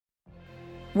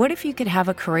What if you could have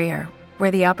a career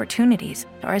where the opportunities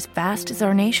are as vast as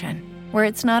our nation, where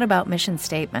it's not about mission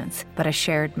statements, but a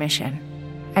shared mission?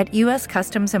 At U.S.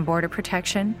 Customs and Border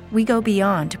Protection, we go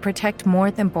beyond to protect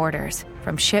more than borders.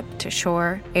 From ship to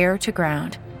shore, air to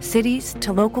ground, cities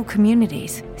to local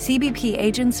communities, CBP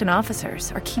agents and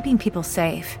officers are keeping people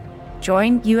safe.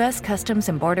 Join U.S. Customs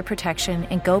and Border Protection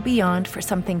and go beyond for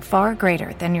something far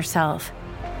greater than yourself.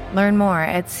 Learn more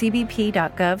at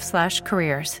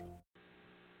cbp.gov/careers.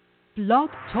 Blog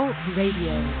Talk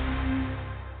Radio.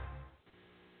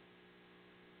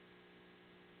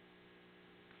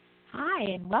 Hi,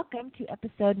 and welcome to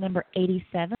episode number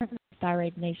 87 of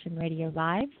Thyroid Nation Radio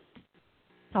Live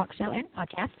talk show and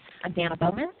podcast. I'm Viana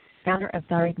Bowman, founder of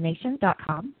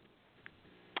thyroidnation.com.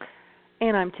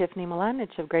 And I'm Tiffany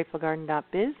Milanich of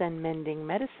GratefulGarden.biz and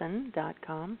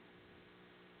MendingMedicine.com.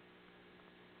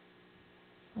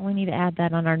 We need to add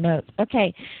that on our notes.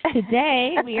 Okay,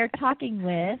 today we are talking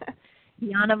with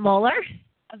Viana Muller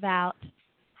about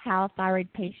how thyroid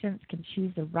patients can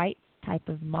choose the right type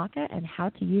of MACA and how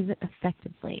to use it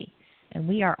effectively. And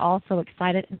we are all so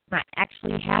excited. I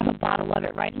actually have a bottle of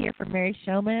it right here from Mary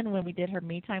Showman when we did her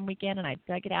Me Time weekend, and I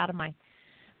dug it out of my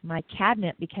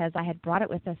cabinet because I had brought it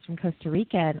with us from Costa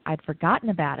Rica, and I'd forgotten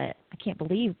about it. I can't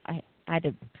believe I had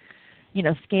to,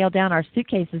 scale down our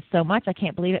suitcases so much. I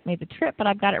can't believe it made the trip, but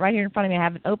I've got it right here in front of me. I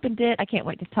haven't opened it. I can't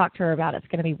wait to talk to her about it. It's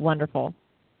going to be wonderful.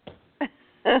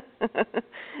 I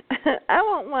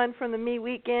want one from the Me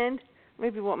weekend.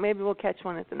 Maybe we'll catch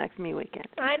one at the next Me weekend.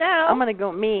 I know. I'm going to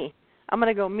go Me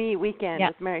weekend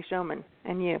with Mary Showman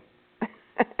and you.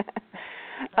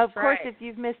 Of course, if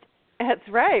you've missed, that's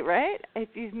right? If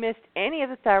you've missed any of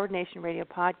the Thyroid Nation Radio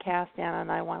podcasts, Anna and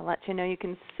I want to let you know you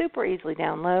can super easily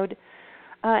download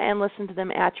and listen to them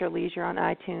at your leisure on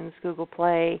iTunes, Google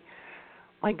Play.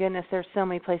 My goodness, there's so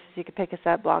many places you can pick us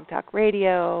up, Blog Talk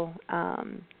Radio.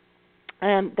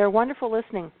 And they're wonderful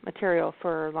listening material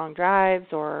for long drives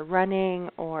or running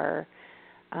or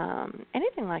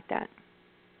anything like that.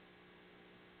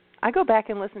 I go back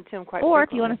and listen to them quite frequently. Or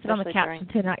if you want to sit on the couch and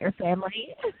tune out your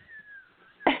family.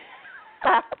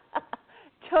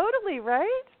 Totally,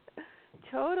 right?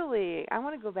 Totally. I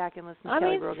want to go back and listen to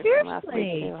Kelly Brogan from last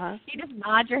week too, huh? You just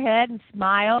nod your head and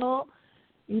smile.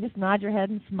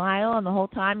 And the whole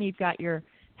time you've got your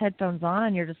headphones on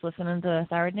and you're just listening to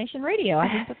Thyroid Nation Radio. I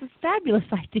think that's a fabulous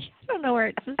idea. I don't know where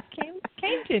it just came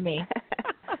to me.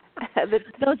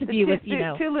 Those of you with,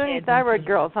 two loony thyroid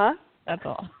girls, huh? That's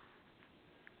all.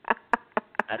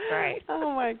 That's right.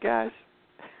 Oh, my gosh.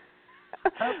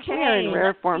 Okay. We are in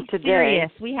rare form today.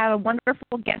 Serious. We have a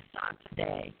wonderful guest on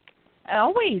today.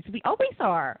 We always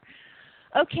are.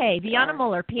 Okay, Viana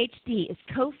Muller, PhD, is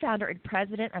co-founder and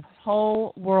president of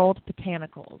Whole World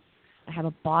Botanicals. I have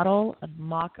a bottle of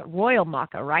MACA, Royal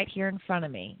MACA, right here in front of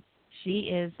me. She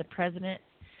is the president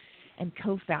and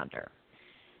co-founder.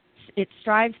 It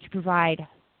strives to provide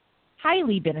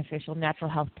highly beneficial natural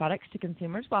health products to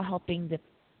consumers while helping the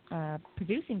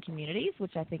producing communities,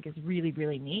 which I think is really,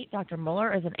 really neat. Dr.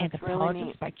 Muller is an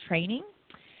anthropologist by training,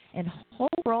 and Whole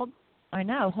World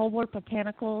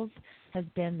Botanicals has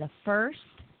been the first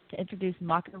to introduce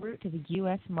maca root to the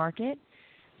U.S. market.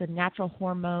 It's a natural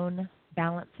hormone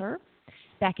balancer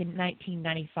back in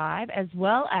 1995, as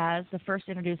well as the first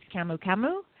introduced camu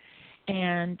camu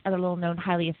and other little-known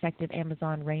highly effective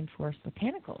Amazon rainforest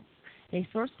botanicals. They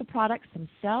source the products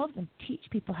themselves and teach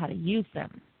people how to use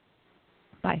them.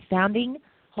 By founding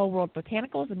Whole World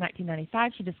Botanicals in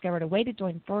 1995, she discovered a way to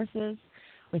join forces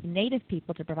with native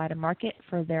people to provide a market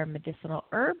for their medicinal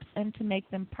herbs and to make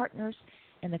them partners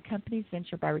in the company's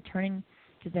venture by returning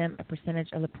to them a percentage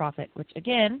of the profit, which,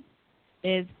 again,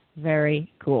 is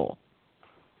very cool.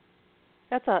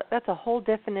 That's a whole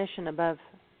definition above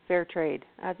fair trade.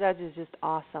 That is just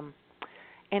awesome.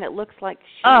 And it looks like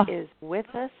she is with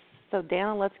us. So,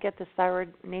 Dana, let's get this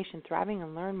Thyroid Nation thriving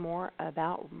and learn more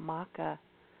about MACA.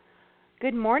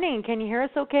 Good morning. Can you hear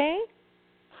us okay?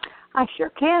 I sure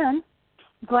can.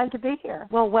 Glad to be here.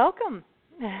 Well, welcome.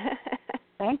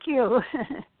 Thank you.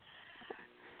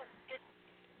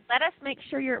 Let us make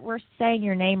sure we're saying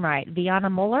your name right. Viana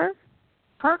Muller?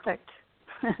 Perfect.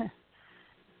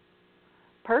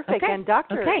 Perfect. Okay. And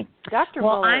Dr.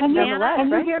 Well, Muller. Can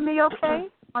you hear me okay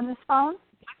on this phone?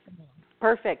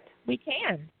 Perfect. We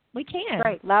can.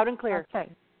 Great. Loud and clear.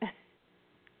 Okay.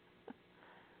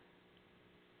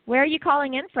 Where are you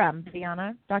calling in from,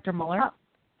 Viana? Dr. Muller?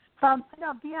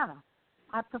 Viana.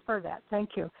 I prefer that.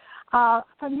 Thank you.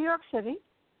 From New York City.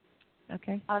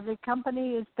 Okay. The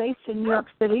company is based in New York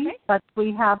City, but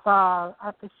we have our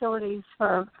facilities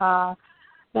for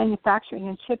manufacturing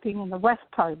and shipping in the west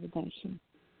part of the nation.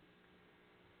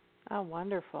 Oh,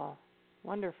 wonderful.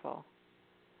 Wonderful.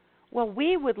 Well,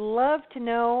 we would love to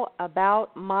know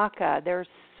about MACA. There's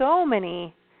so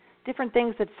many different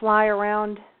things that fly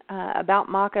around about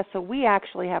MACA, so we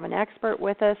actually have an expert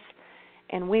with us,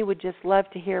 and we would just love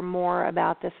to hear more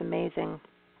about this amazing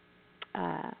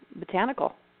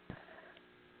botanical.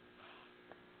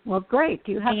 Well, great.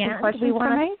 Do you have some questions we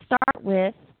want for me? to start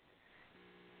with.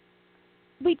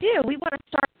 We do. We want to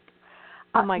start.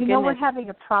 Oh my you goodness! know we're having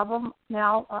a problem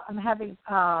now. I'm having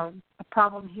a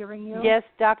problem hearing you. Yes,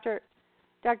 Dr.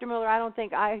 Muller. I don't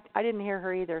think I didn't hear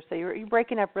her either. So you're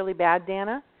breaking up really bad,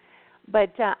 Dana.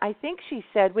 But I think she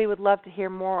said we would love to hear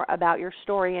more about your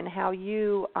story and how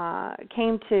you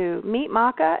came to meet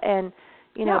MACA and,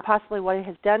 possibly what it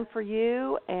has done for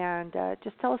you. And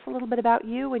just tell us a little bit about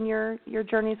you and your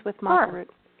journeys with MACA Root.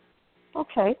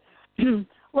 Okay.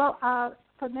 Well,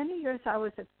 for many years I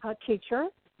was a teacher,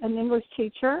 an English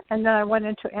teacher, and then I went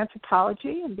into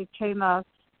anthropology and became a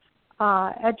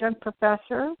adjunct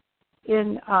professor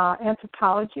in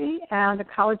anthropology and a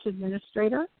college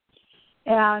administrator.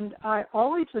 And I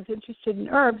always was interested in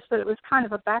herbs, but it was kind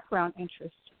of a background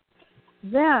interest.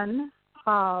 Then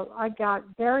I got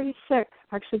very sick,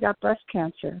 actually got breast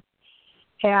cancer,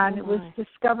 and it was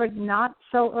discovered not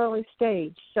so early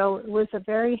stage. So it was a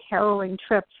very harrowing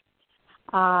trip.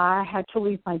 I had to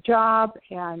leave my job,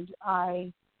 and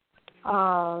I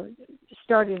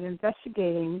started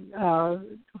investigating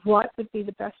what would be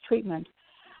the best treatment.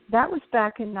 That was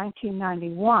back in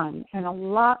 1991, and a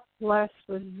lot less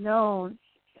was known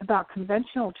about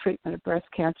conventional treatment of breast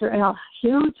cancer, and a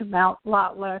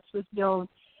lot less was known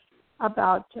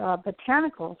about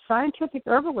botanical. Scientific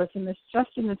herbalism is just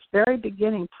in its very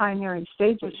beginning, pioneering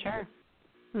stages. Sure.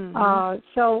 Mm-hmm.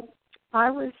 So I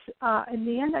was, in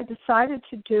the end, I decided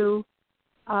to do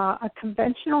a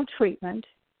conventional treatment,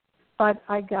 but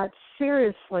I got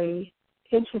seriously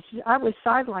interested. I was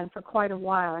sidelined for quite a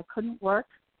while. I couldn't work.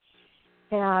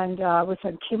 And was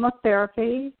on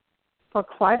chemotherapy for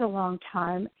quite a long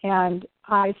time, and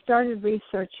I started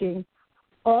researching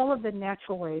all of the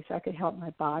natural ways I could help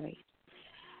my body.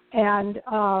 And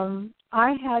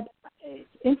I had,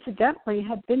 incidentally,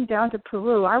 had been down to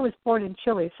Peru. I was born in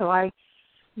Chile, so I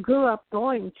grew up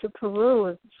going to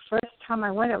Peru. The first time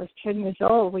I went, I was 10 years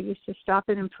old. We used to stop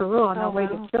in Peru on our way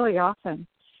to Chile often,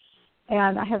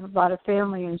 and I have a lot of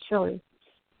family in Chile.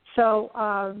 So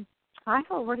I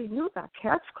already knew about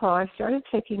cat's claw. I started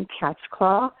taking cat's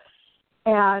claw,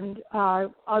 and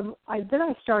then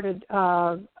I started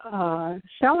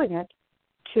selling it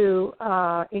to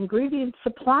ingredient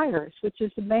suppliers, which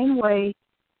is the main way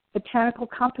botanical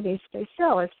companies they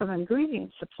sell is from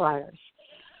ingredient suppliers.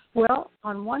 Well,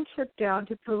 on one trip down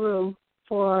to Peru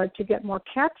to get more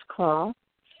cat's claw,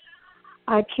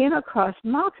 I came across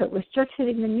MACA. It was just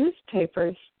hitting the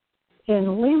newspapers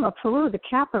in Lima, Peru, the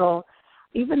capital.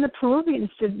 Even the Peruvians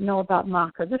didn't know about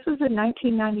MACA. This was in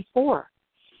 1994.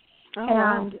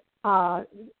 And, of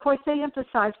course, they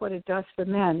emphasize what it does for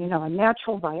men, a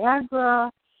natural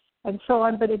Viagra and so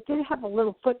on. But it did have a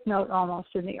little footnote almost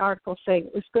in the article saying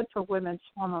it was good for women's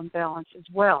hormone balance as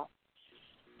well.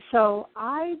 So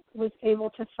I was able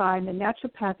to find a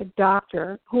naturopathic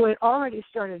doctor who had already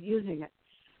started using it.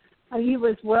 He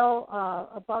was well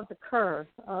above the curve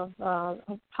of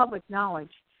public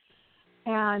knowledge.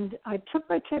 And I took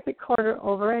my tape recorder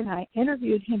over and I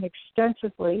interviewed him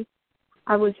extensively.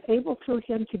 I was able through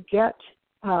him to get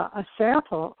a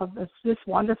sample of this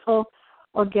wonderful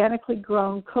organically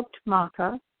grown cooked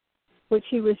MACA, which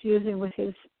he was using with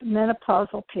his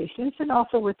menopausal patients and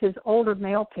also with his older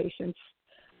male patients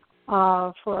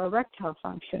for erectile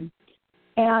function.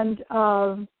 And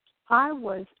I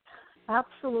was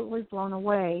absolutely blown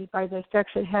away by the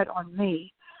effects it had on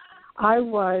me. I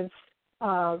was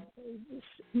I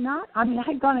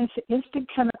had gone into instant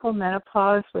chemical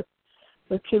menopause with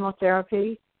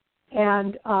chemotherapy,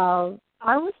 and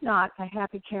I was not a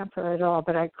happy camper at all,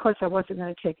 but of course I wasn't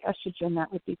going to take estrogen.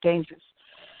 That would be dangerous.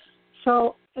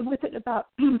 So within about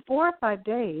 4 or 5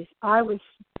 days, I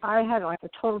had like a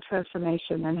total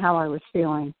transformation in how I was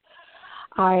feeling.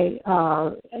 I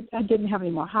didn't have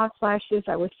any more hot flashes.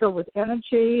 I was filled with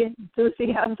energy and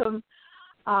enthusiasm.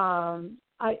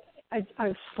 I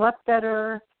slept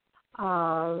better.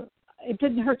 It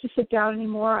didn't hurt to sit down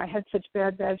anymore. I had such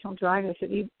bad vaginal dryness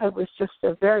it was just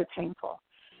very painful.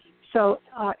 So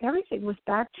everything was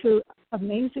back to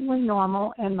amazingly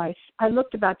normal, and I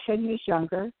looked about 10 years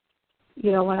younger.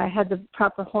 When I had the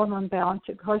proper hormone balance,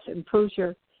 of course, it improves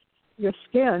your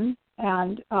skin,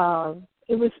 and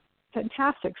it was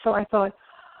fantastic. So I thought,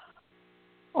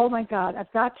 oh my God,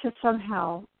 I've got to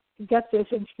somehow, get this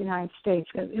into the United States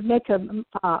and make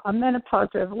a menopause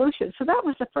revolution. So that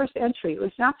was the first entry. It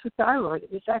was not through thyroid.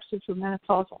 It was actually through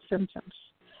menopausal symptoms.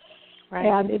 Right.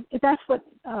 And that's what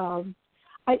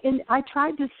I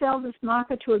tried to sell this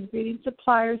MACA to ingredient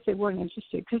suppliers. They weren't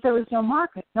interested because there was no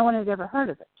market. No one had ever heard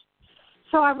of it.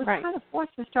 So I was kind of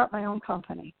forced to start my own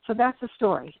company. So that's the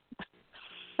story.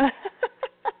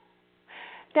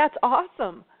 That's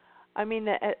awesome. I mean,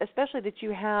 especially that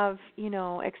you have,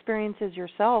 experiences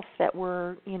yourself that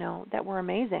were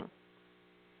amazing.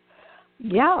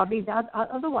 Yeah, I mean,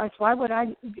 otherwise, why would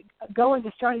I go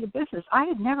into starting a business? I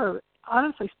had never,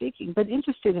 honestly speaking, been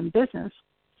interested in business.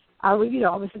 I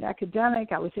was an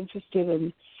academic. I was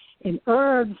interested in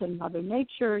herbs and Mother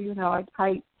Nature.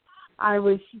 I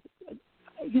was,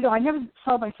 I never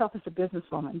saw myself as a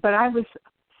businesswoman, but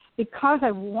because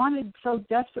I wanted so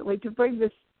desperately to bring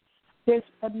this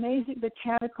amazing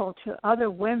botanical to other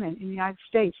women in the United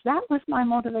States. That was my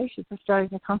motivation for starting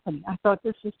the company. I thought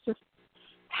this is just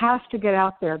has to get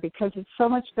out there because it's so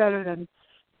much better than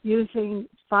using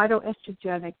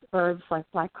phytoestrogenic herbs like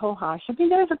black cohosh. I mean,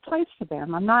 there's a place for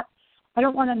them. I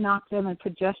don't want to knock them in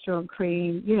progesterone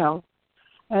cream,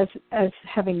 as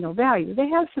having no value. They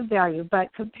have some value,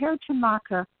 but compared to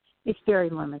MACA, it's very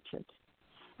limited.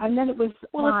 And then it was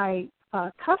my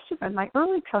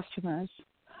early customers.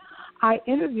 I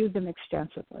interviewed them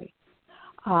extensively.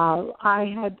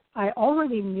 I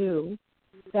already knew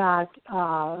that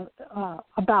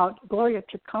about Gloria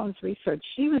Chacón's research.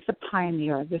 She was the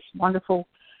pioneer, this wonderful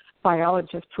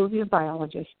biologist, Peruvian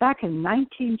biologist, back in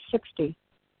 1960,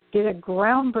 did a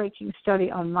groundbreaking study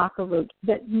on maca root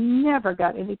that never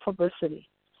got any publicity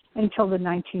until the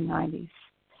 1990s.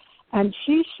 And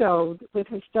she showed with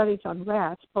her studies on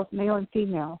rats, both male and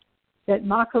female, that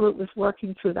maca root was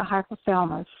working through the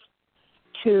hypothalamus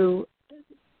to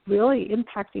really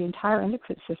impact the entire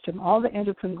endocrine system, all the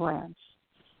endocrine glands,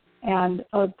 and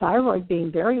thyroid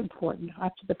being very important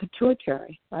after the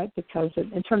pituitary, right, because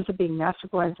in terms of being master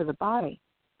glands of the body.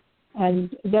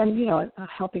 And then,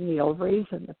 helping the ovaries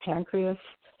and the pancreas,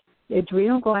 the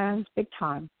adrenal glands, big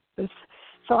time.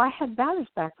 So I had that as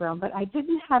background, but I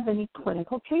didn't have any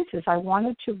clinical cases. I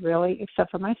wanted to really,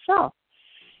 except for myself.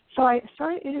 So I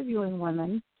started interviewing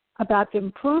women about the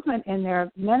improvement in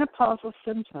their menopausal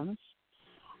symptoms.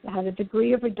 They had a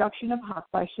degree of reduction of hot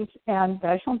flashes and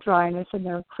vaginal dryness, and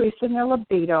their increase in their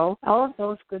libido, all of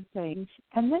those good things.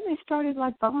 And then they started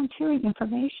volunteering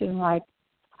information like,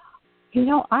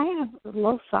 I have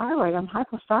low thyroid, I'm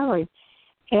hypothyroid,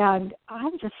 and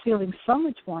I'm just feeling so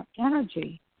much more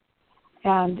energy.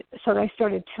 And so they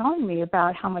started telling me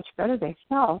about how much better they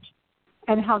felt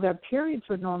and how their periods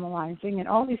were normalizing and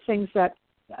all these things that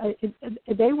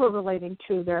they were relating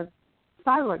to their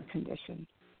thyroid condition.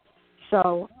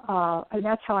 So, and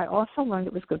that's how I also learned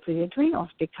it was good for the adrenals,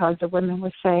 because the women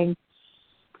were saying,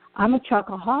 I'm a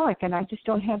chocoholic and I just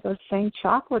don't have those same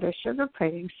chocolate or sugar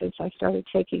cravings since I started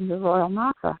taking the Royal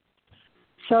MACA.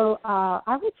 So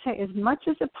I would say as much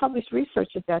as the published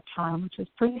research at that time, which was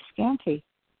pretty scanty,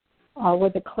 were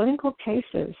the clinical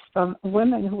cases from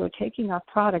women who were taking our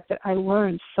product that I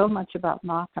learned so much about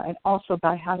MACA and also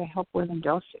about how to help women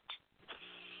dose it.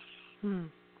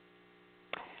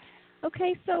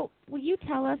 Okay, so will you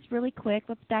tell us really quick,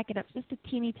 let's back it up just a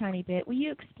teeny tiny bit. Will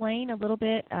you explain a little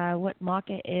bit what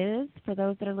MACA is for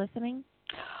those that are listening?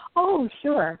 Oh,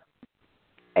 sure.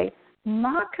 Okay.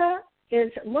 MACA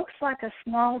looks like a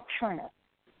small turnip,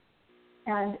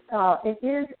 and it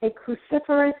is a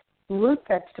cruciferous root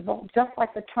vegetable, just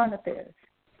like the turnip is.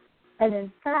 And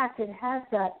in fact, it has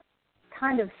that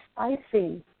kind of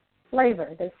spicy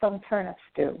flavor that some turnips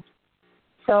do.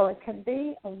 So it can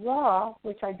be a raw,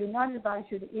 which I do not advise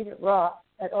you to eat it raw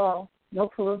at all. No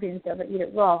Peruvians ever eat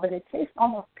it raw, but it tastes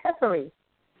almost peppery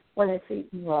when it's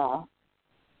eaten raw.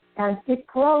 And it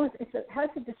grows, it has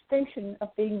a distinction of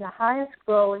being the highest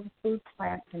growing food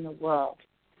plant in the world.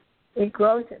 It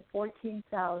grows at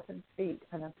 14,000 feet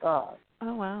and above.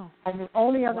 Oh, wow. And the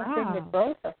only other thing that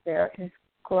grows up there is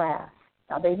grass.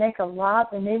 Now, the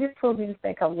native Peruvians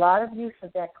make a lot of use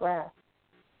of that grass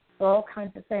for all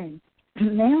kinds of things.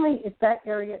 Mainly, that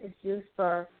area is used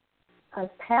for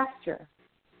pasture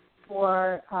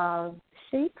for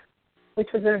sheep, which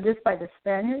was introduced by the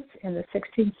Spaniards in the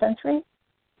 16th century,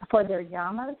 for their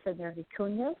llamas and their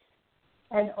vicuñas,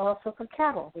 and also for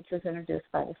cattle, which was introduced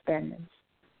by the Spaniards.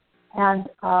 And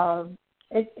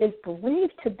it is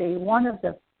believed to be one of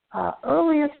the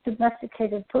earliest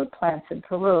domesticated food plants in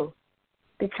Peru,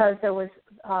 because there was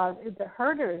the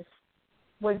herders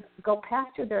would go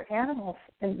pasture their animals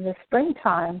in the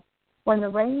springtime when the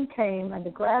rain came and the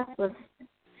grass was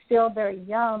still very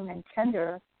young and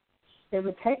tender, They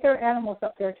would take their animals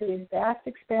up there to these vast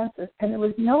expanses, and there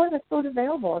was no other food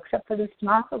available except for this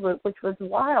maca root, which was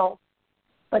wild.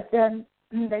 But then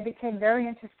they became very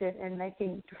interested in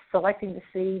selecting the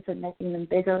seeds and making them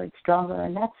bigger and stronger,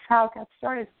 and that's how it got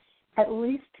started at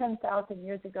least 10,000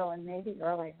 years ago and maybe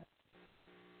earlier.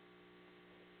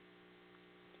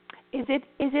 Is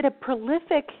it a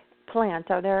prolific plant?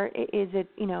 Is it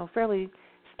fairly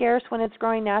scarce when it's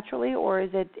growing naturally, or is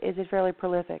it fairly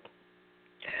prolific?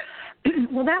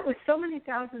 Well, that was so many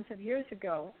thousands of years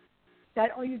ago that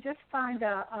you just find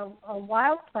a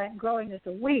wild plant growing as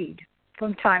a weed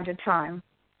from time to time.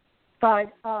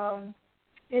 But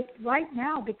it's right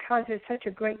now, because there's such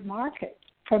a great market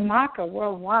for maca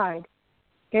worldwide,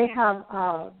 they have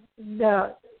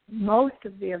most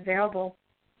of the available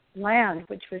land,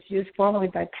 which was used formerly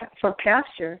for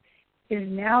pasture, is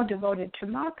now devoted to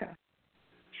maca.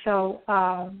 So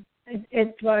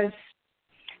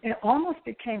it almost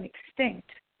became extinct,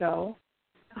 though,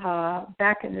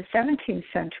 back in the 17th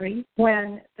century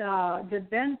when the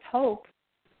then Pope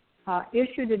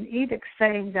issued an edict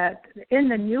saying that in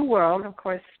the New World, of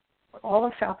course, all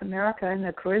of South America and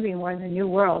the Caribbean were in the New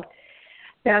World,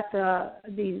 that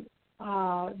the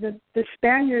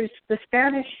Spanish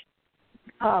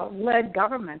led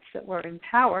governments that were in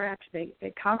power after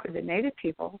they conquered the native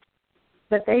people,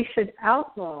 that they should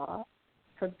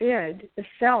forbid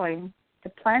the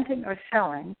planting or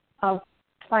selling of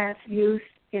plants used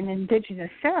in indigenous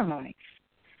ceremonies.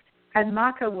 And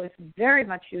maca was very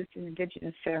much used in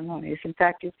indigenous ceremonies. In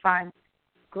fact, you find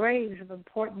graves of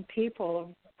important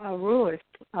people, rulers,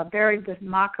 buried with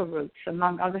maca roots,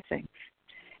 among other things.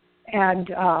 And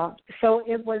so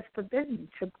it was forbidden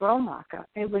to grow maca.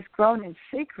 It was grown in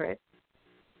secret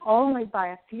only by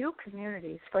a few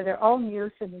communities for their own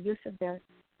use and the use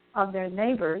of their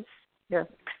neighbors, their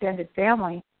extended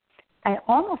family, and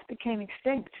almost became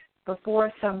extinct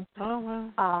before some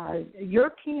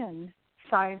European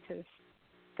scientists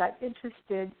got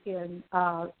interested in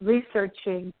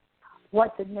researching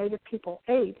what the native people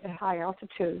ate at high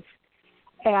altitudes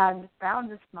and found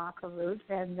this maca root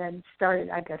and then started,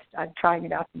 trying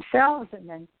it out themselves and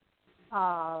then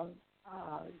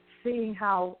seeing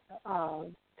how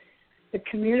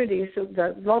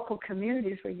the local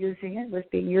communities were using it. It was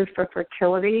being used for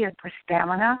fertility and for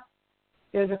stamina.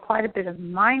 There's quite a bit of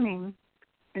mining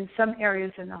in some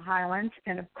areas in the highlands,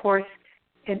 and of course,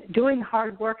 doing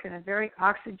hard work in a very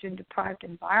oxygen-deprived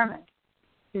environment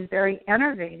is very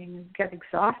enervating and get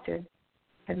exhausted.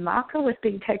 And maca was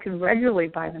being taken regularly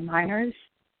by the miners,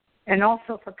 and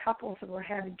also for couples that were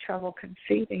having trouble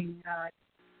conceiving.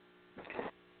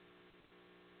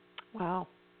 Wow,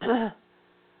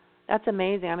 that's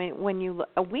amazing. I mean,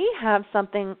 we have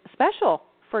something special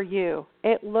for you.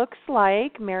 It looks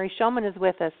like Mary Shulman is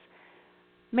with us.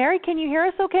 Mary, can you hear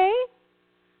us okay?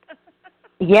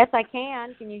 Yes, I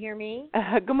can. Can you hear me?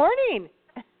 Good morning.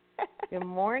 Good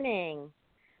morning.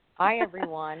 Hi,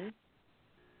 everyone.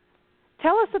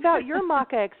 Tell us about your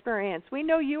maca experience. We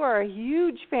know you are a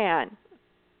huge fan.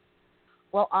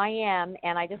 Well, I am,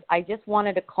 and I just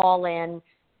wanted to call in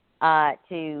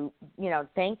to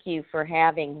thank you for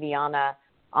having Viana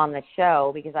on the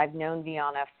show, because I've known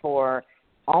Viana for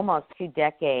almost 2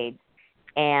 decades,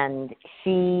 and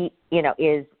she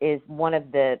is one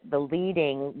of the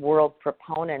leading world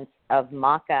proponents of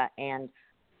maca, and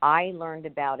I learned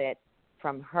about it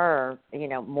from her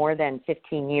more than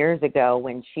 15 years ago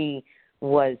when she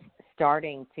was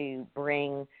starting to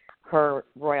bring her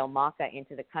royal maca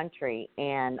into the country.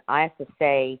 And I have to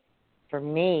say, for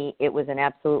me, it was an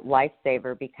absolute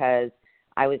lifesaver, because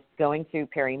I was going through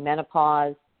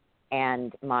perimenopause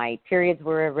and my periods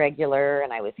were irregular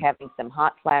and I was having some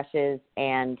hot flashes,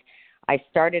 and I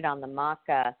started on the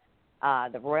maca,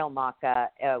 the royal maca,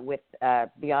 with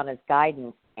Viana's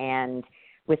guidance, and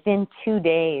within 2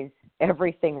 days,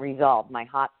 everything resolved. My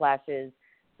hot flashes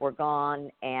were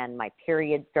gone and my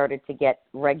periods started to get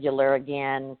regular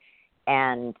again,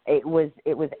 and it was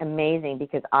amazing,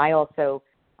 because I also,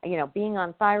 being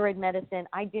on thyroid medicine,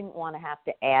 I didn't want to have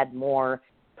to add more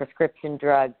prescription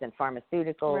drugs and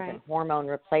pharmaceuticals and hormone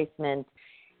replacement.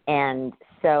 And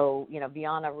so,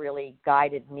 Viana really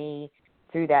guided me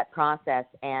through that process.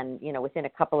 And, within a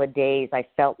couple of days, I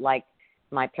felt like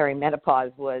my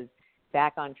perimenopause was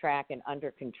back on track and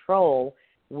under control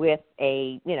with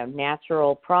a,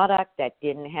 natural product that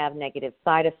didn't have negative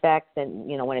side effects. And,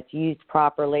 when it's used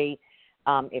properly,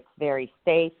 it's very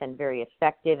safe and very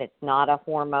effective. It's not a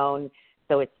hormone,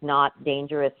 so it's not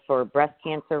dangerous for breast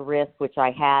cancer risk, which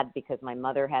I had because my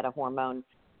mother had a hormone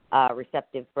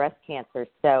receptive breast cancer.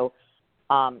 So,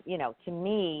 to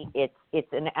me,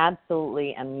 it's an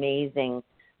absolutely amazing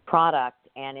product.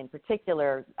 and in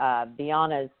particular,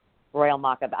 Viana's Royal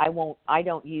Maca. I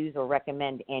don't use or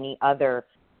recommend any other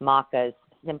macas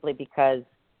simply because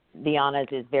Viana's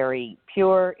is very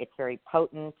pure. It's very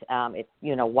potent. It's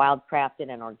wildcrafted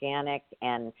and organic,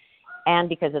 and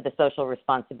because of the social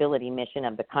responsibility mission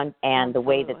of the and the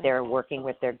way that they're working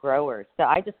with their growers. So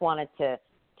I just wanted to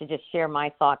just share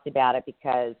my thoughts about it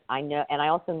because I know, and I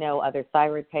also know other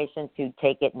thyroid patients who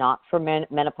take it not for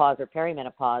menopause or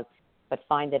perimenopause, but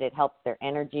find that it helps their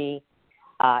energy,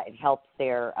 it helps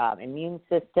their immune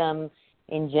system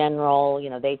in general.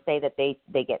 They say that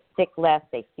they get sick less,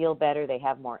 they feel better, they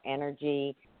have more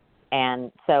energy.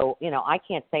 And so, I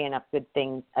can't say enough good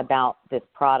things about this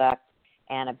product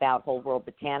and about Whole World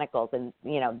Botanicals. And,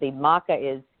 the MACA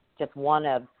is just one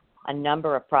of a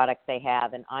number of products they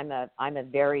have, and I'm a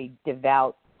very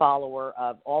devout follower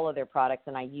of all of their products,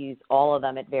 and I use all of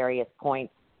them at various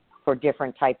points for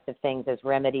different types of things as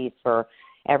remedies for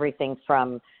everything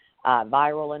from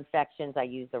viral infections. I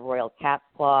use the Royal Cat's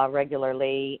Claw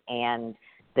regularly and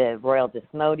the Royal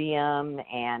Desmodium,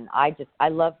 and I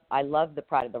love the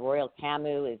product. The Royal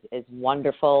Camu is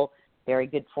wonderful, very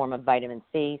good form of vitamin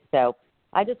C. So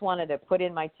I just wanted to put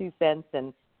in my 2 cents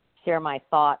and share my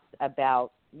thoughts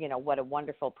about what a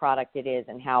wonderful product it is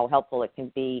and how helpful it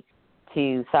can be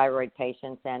to thyroid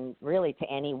patients and really to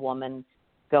any woman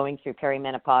going through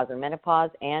perimenopause or menopause,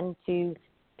 and to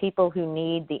people who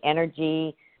need the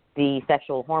energy, the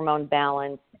sexual hormone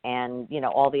balance, and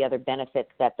all the other benefits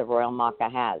that the Royal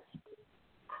Maca has.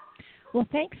 Well,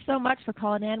 thanks so much for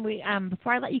calling in. We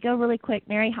before I let you go, really quick,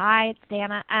 Mary, hi, it's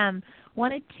Dana.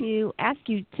 Wanted to ask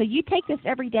you, so you take this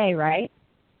every day, right?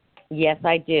 Yes,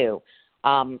 I do.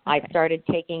 I started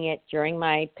taking it during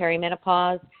my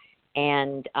perimenopause,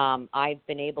 and I've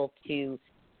been able to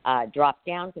drop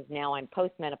down because now I'm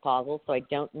postmenopausal, so I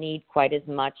don't need quite as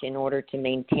much in order to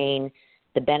maintain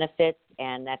the benefits.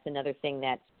 And that's another thing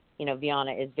that,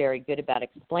 Viana is very good about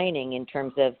explaining in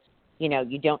terms of,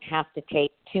 you don't have to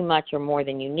take too much or more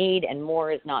than you need, and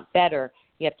more is not better.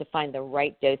 You have to find the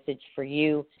right dosage for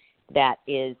you that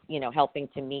is, helping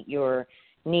to meet your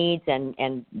needs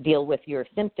and deal with your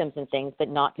symptoms and things, but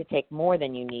not to take more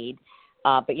than you need.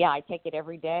 But yeah, I take it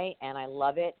every day and I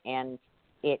love it, and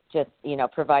it just,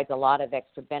 provides a lot of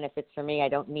extra benefits for me. I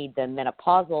don't need the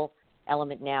menopausal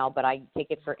element now, but I take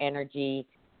it for energy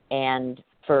and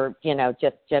for,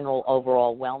 just general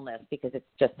overall wellness because it's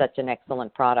just such an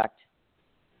excellent product.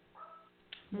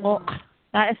 Well,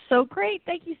 that is so great.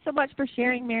 Thank you so much for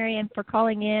sharing, Mary, and for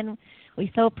calling in.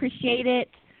 We so appreciate it.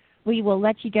 We will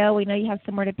let you go. We know you have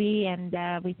somewhere to be, and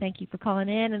we thank you for calling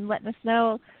in and letting us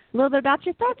know a little bit about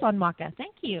your thoughts on MACA.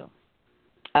 Thank you.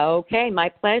 Okay, my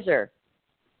pleasure.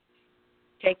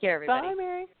 Take care, everybody. Bye,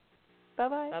 Mary.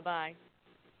 Bye-bye. Bye-bye.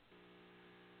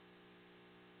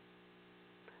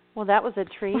 Well, that was a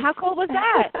treat. Well, how cool was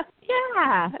that?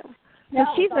 Yeah. Yeah,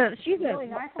 she's really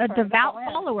nice a of her to devout call in.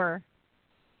 follower.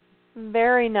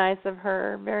 Very nice of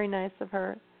her. Very nice of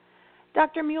her.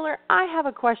 Dr. Muller, I have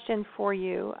a question for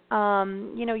you.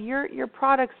 Your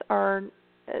products are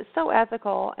so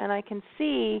ethical, and I can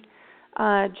see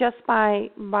just by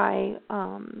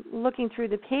looking through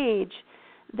the page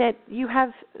that you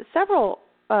have several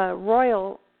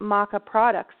Royal Maca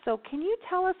products. So can you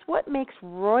tell us what makes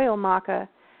Royal Maca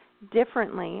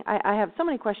differently? I have so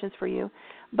many questions for you,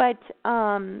 but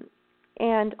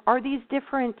and are these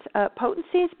different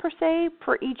potencies per se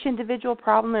for each individual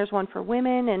problem? There's one for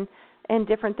women and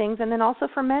different things, and then also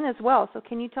for men as well. So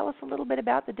can you tell us a little bit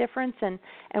about the difference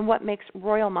and what makes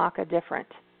Royal Maca different?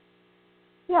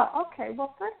 Yeah, okay.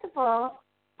 Well, first of all,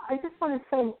 I just want to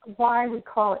say why we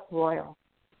call it Royal.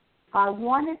 I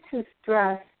wanted to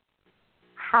stress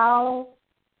how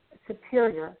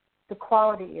superior the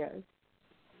quality is.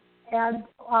 And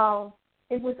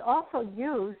it was also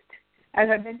used, as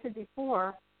I mentioned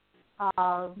before,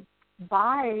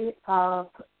 by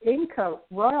Inca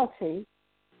royalty,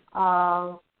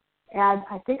 and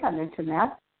I think I mentioned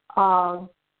that,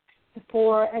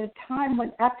 for at a time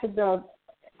when after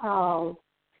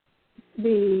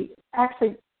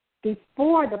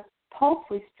before the Pope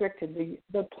restricted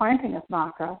the planting of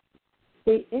maca,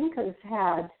 the Incas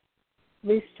had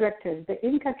restricted, the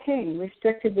Inca king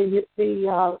restricted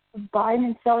the buying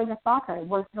and selling of maca. It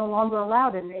was no longer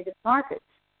allowed in native markets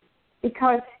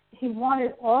because he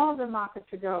wanted all the maca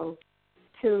to go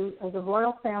to the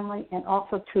royal family and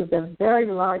also to the very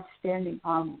large standing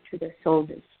army, to their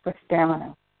soldiers for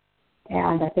stamina.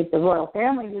 And I think the royal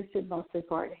family used it mostly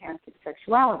for enhancing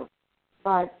sexuality.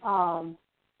 But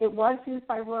it was used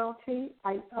by royalty.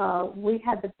 We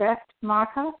had the best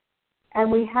maca,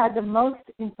 and we had the most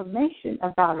information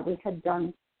about it. We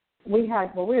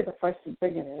were the first to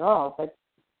bring it at all, but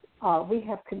we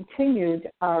have continued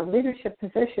our leadership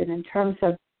position in terms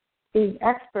of being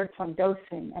experts on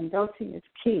dosing, and dosing is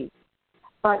key.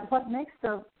 But what makes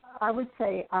I would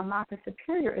say, our MACA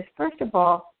superior is, first of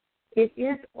all, it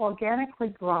is organically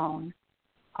grown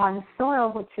on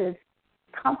soil which is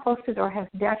composted or has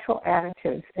natural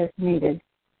additives as needed.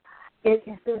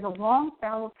 There's a long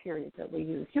fallow period that we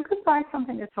use. You can buy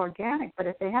something that's organic, but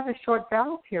if they have a short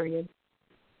fallow period,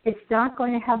 you're not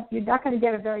going to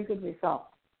get a very good result.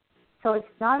 So it's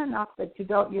not enough that you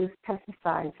don't use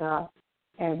pesticides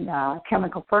and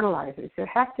chemical fertilizers. There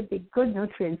has to be good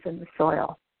nutrients in the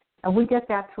soil. And we get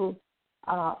that through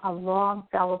a long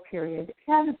fallow period.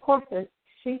 And, of course,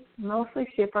 mostly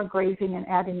sheep are grazing and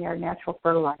adding their natural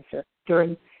fertilizer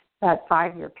during that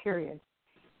 5-year period.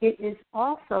 It is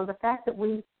also the fact that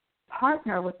we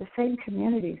partner with the same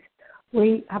communities.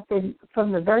 We have been,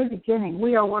 from the very beginning,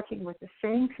 we are working with the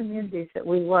same communities that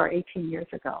we were 18 years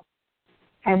ago.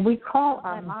 And we call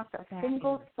our MACA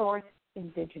single source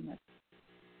indigenous.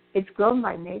 It's grown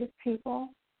by Native people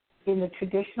in the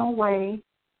traditional way.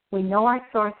 We know our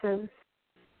sources.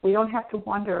 We don't have to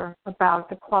wonder about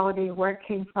the quality, where it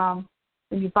came from.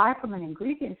 When you buy from an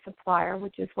ingredient supplier,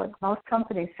 which is what most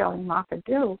companies selling MACA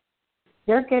do,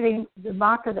 they're getting the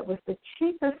MACA that was the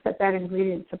cheapest that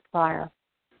ingredient supplier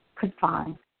could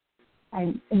find.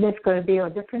 And there's going to be a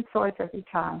different source every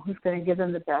time who's going to give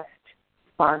them the best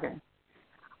bargain.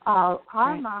 Our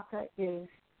MACA is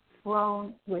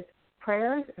grown with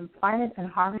prayers and planted and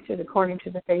harvested according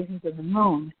to the phases of the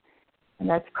moon. And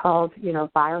that's called,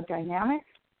 biodynamic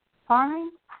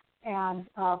farming. And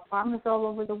farmers all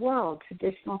over the world,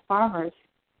 traditional farmers,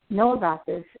 know about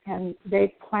this. And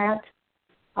they plant,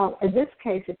 in this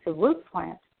case, it's a root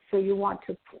plant. So you want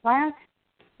to plant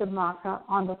the MACA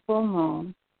on the full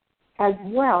moon as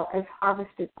well as harvest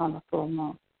it on the full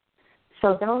moon.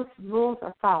 So those rules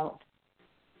are followed.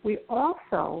 We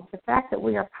also, the fact that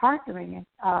we are partnering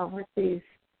with these,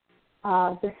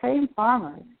 the same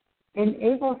farmers,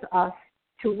 enables us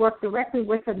to work directly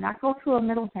with them, not go through a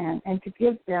middleman, and to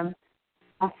give them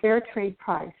a fair trade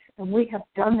price. And we have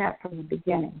done that from the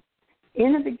beginning.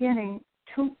 In the beginning,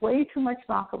 way too much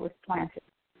MACA was planted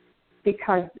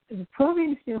because the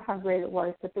Peruvians knew how great it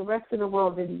was, but the rest of the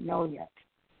world didn't know yet.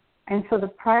 And so the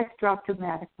price dropped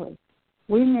dramatically.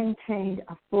 We maintained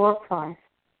a floor price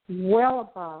well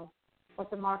above what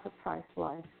the market price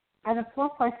was, and a floor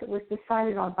price that was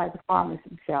decided on by the farmers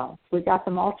themselves. We got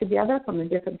them all together from the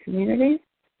different communities.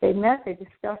 They met, they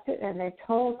discussed it, and they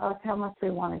told us how much they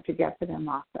wanted to get for their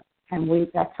MACA, and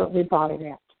that's what we bought it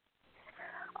at.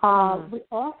 We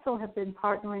also have been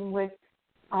partnering with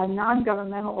a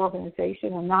non-governmental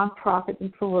organization, a nonprofit in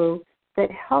Peru, that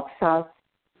helps us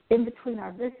in between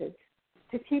our visits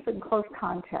to keep in close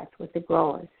contact with the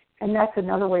growers. And that's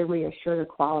another way we assure the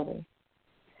quality.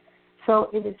 So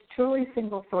it is truly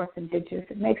single-source indigenous.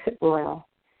 It makes it royal.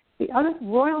 The other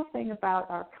royal thing about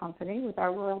our company, with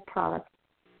our royal product,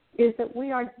 is that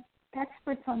we are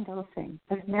experts on dosing,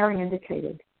 as Mary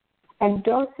indicated. And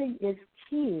dosing is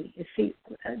key. You see,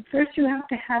 first you have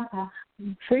to have a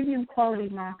premium quality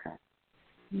MACA.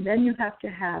 Then you have to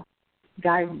have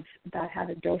guidance about how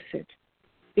to dose it.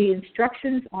 The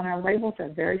instructions on our labels are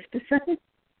very specific.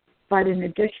 But in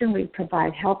addition, we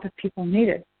provide help if people need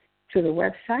it through the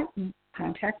website and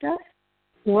contact us,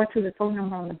 or through the phone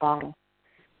number on the bottle.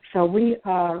 So we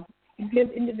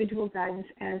give individual guidance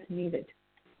as needed.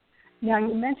 Now,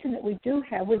 you mentioned that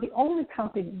we're the only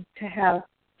company to have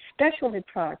specialty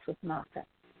products with MACA.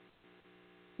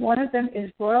 One of them is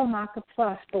Royal MACA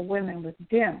Plus for women with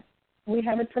DIM. We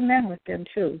have it for men with DIM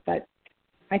too, but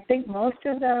I think most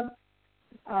of the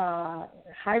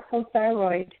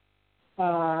hypothyroid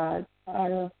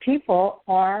people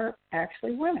are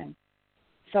actually women.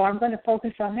 So I'm going to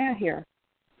focus on that here.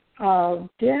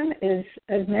 DIM is,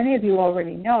 as many of you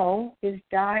already know, is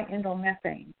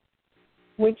diindolylmethane,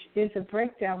 which is a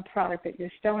breakdown product that your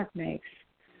stomach makes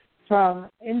from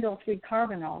indole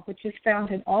 3-carbinol, which is found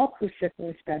in all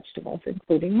cruciferous vegetables,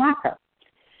 including MACA.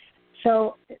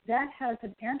 So that has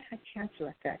an anti-cancer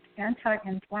effect,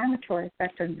 anti-inflammatory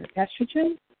effect on your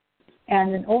estrogen,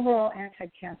 and an overall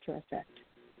anti-cancer effect.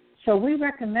 So we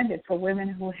recommend it for women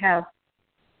who have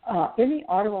any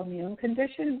autoimmune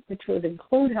condition, which would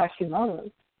include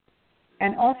Hashimoto's,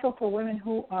 and also for women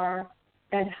who are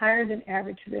at higher than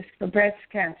average risk for breast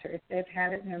cancer, if they've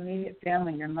had it in their immediate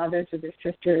family, their mothers or their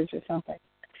sisters or something.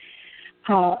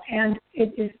 And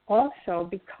it is also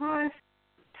because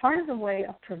part of the way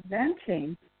of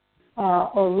preventing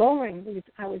or lowering,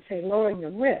 I would say lowering the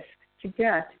risk to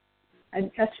get an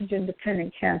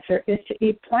estrogen-dependent cancer is to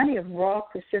eat plenty of raw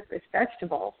cruciferous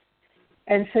vegetables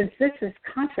And since this is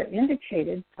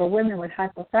contraindicated for women with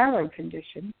hypothyroid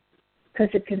condition, because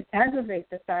it can aggravate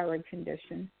the thyroid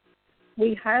condition,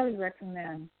 we highly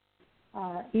recommend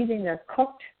eating a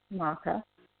cooked maca,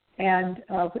 and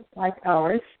like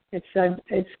ours,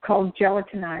 it's called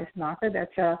gelatinized maca.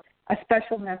 That's a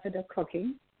special method of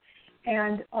cooking.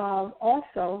 And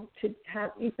also to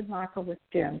eat the maca with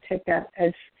DIM. Take that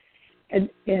as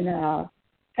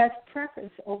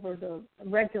preference over the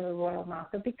regular royal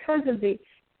maca because of the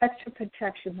extra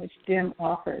protection which DIM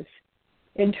offers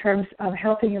in terms of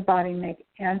helping your body make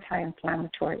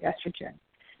anti-inflammatory estrogen.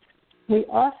 We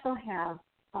also have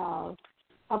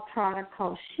a product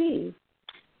called She,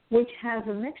 which has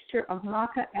a mixture of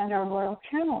maca and our royal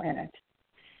camel in it.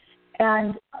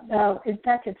 And in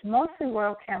fact, it's mostly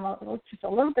royal camel, with just a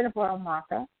little bit of royal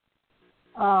maca,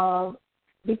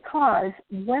 because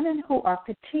women who are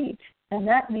petite, and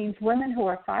that means women who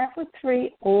are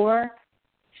 5'3" or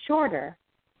shorter,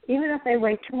 even if they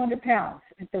weigh 200 pounds,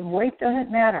 if the weight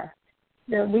doesn't matter.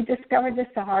 We discovered this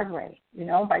the hard way,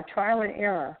 by trial and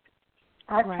error.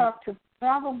 I've talked to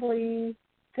probably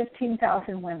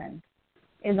 15,000 women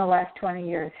in the last 20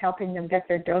 years, helping them get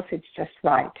their dosage just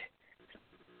right.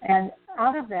 And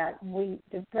out of that, we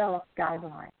developed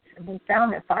guidelines. And we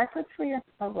found that 5'3"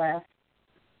 or less,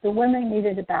 the women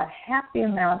needed about half the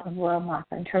amount of royal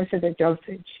maca in terms of their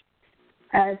dosage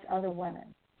as other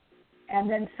women. And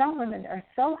then some women are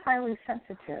so highly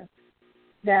sensitive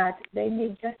that they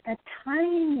need just a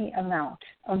tiny amount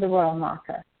of the royal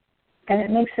maca, and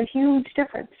it makes a huge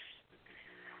difference.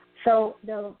 So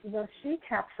the She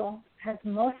capsule has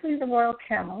mostly the royal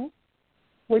camel,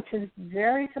 which is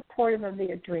very supportive of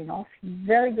the adrenals,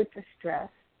 very good for stress,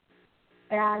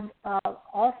 and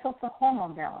also for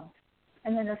hormone balance.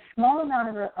 And then a small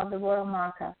amount of the royal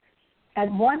maca, at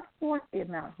 1/4 the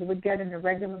amount you would get in the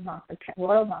regular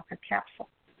royal maca capsule.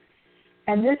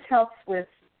 And this helps with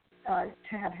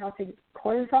to have healthy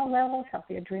cortisol levels,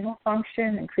 healthy adrenal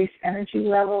function, increased energy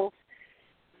levels,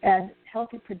 and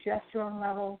healthy progesterone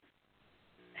levels.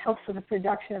 Helps with the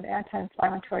production of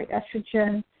anti-inflammatory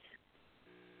estrogen.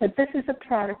 But this is a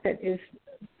product that is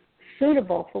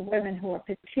suitable for women who are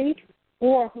petite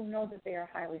or who know that they are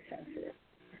highly sensitive.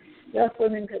 Those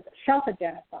women could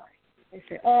self-identify. They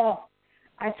say,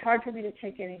 it's hard for me to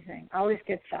take anything. I always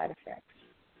get side effects.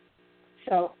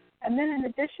 So, and then in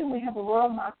addition, we have a royal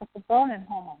maca for bone and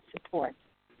hormone support.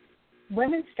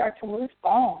 Women start to lose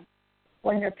bone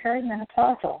when they're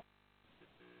perimenopausal.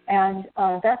 And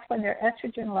that's when their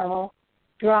estrogen level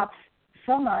drops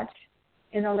so much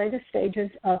in the later stages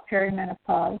of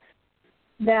perimenopause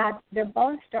that their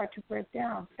bones start to break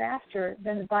down faster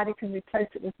than the body can replace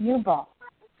it with new bone.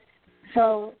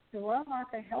 So the royal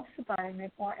maca helps the body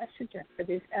make more estrogen for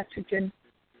these estrogen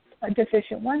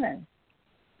deficient women.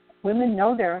 Women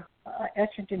know they're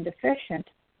estrogen deficient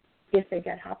if they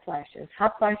get hot flashes.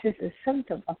 Hot flashes is a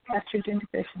symptom of estrogen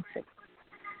deficiency.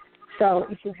 So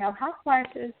if you have hot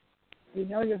flashes, you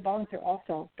know your bones are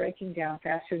also breaking down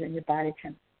faster than your body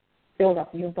can build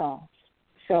up new bones.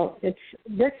 So it's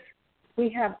this. We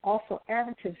have also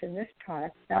additives in this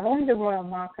product, not only the royal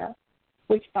maca,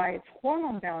 which by its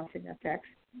hormone balancing effects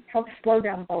helps slow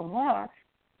down bone loss,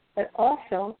 but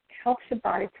also helps the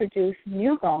body produce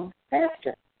new bone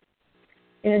faster.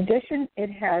 In addition, it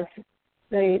has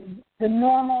the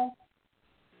normal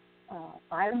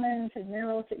vitamins and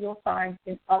minerals that you'll find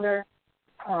in other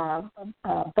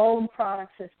bone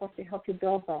products that are supposed to help you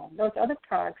build bone. Those other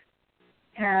products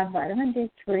have vitamin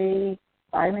D3,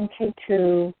 vitamin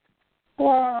K2,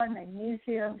 boron,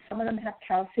 magnesium. Some of them have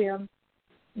calcium.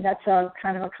 That's a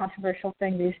kind of a controversial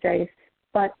thing these days.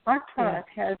 But our product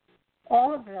has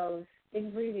all of those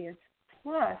ingredients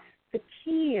plus the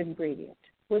key ingredient,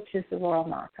 which is the royal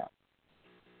maca.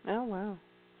 Oh, wow.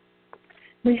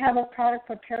 We have a product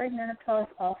for perimenopause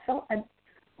also, and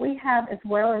we have as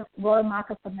well as royal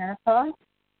maca for menopause.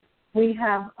 We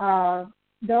have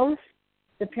those.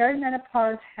 The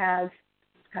perimenopause has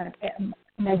kind of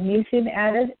magnesium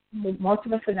added. Most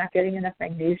of us are not getting enough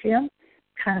magnesium,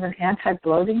 kind of an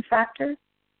anti-bloating factor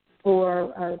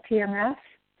for PMS.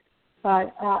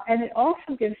 But and it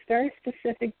also gives very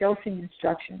specific dosing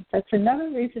instructions. That's another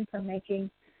reason for making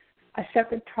a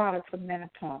separate product for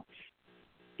menopause,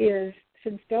 is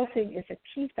since dosing is a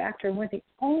key factor, and we're the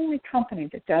only company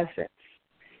that does it.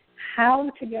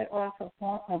 How to get off of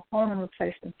hormone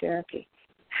replacement therapy,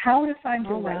 how to find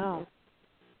your right dose,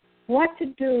 what to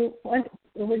do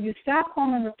when you stop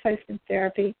hormone replacement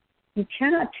therapy. You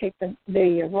cannot take the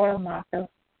royal maca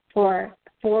for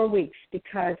 4 weeks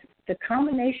because the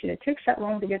combination, it takes that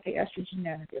long to get the estrogen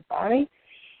out of your body,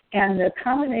 and the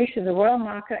combination of the royal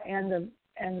maca and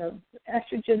and the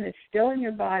estrogen that's still in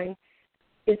your body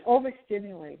is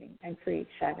overstimulating and creates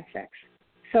side effects.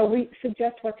 So we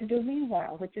suggest what to do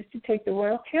meanwhile, which is to take the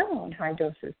royal camel in high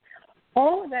doses.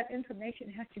 All of that information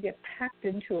has to get packed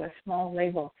into a small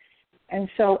label. And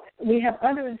so we have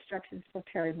other instructions for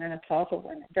perimenopausal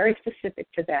women, very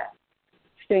specific to that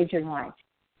stage in life.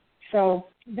 So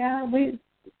now we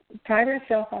pride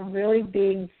ourselves on really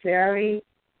being very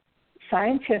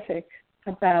scientific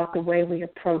about the way we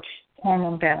approach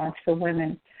hormone balance for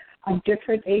women on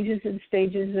different ages and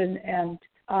stages and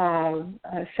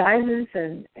sizes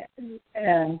and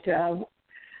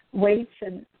weights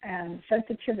and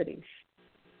sensitivities.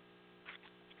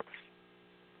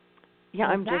 Yeah,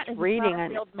 I'm that just reading.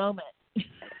 That is a moment.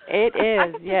 It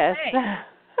is, yes. That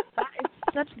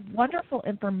is such wonderful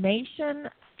information,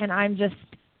 and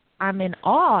I'm in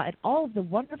awe at all of the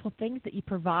wonderful things that you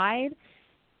provide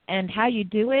and how you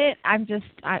do it.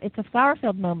 It's a flower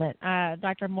field moment.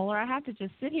 Dr. Muller, I have to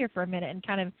just sit here for a minute and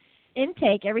kind of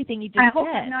intake everything you just said. I hope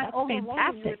I'm not That's overloading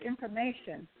fantastic. you with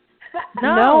information.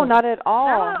 No, not at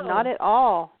all. No. Not at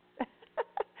all.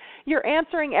 You're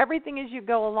answering everything as you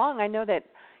go along. I know that,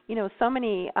 so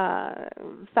many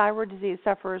thyroid disease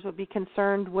sufferers would be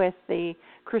concerned with the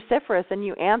cruciferous, and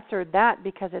you answered that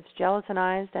because it's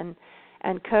gelatinized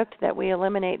and cooked, that we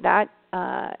eliminate that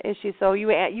issue. So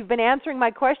you've been answering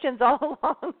my questions all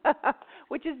along,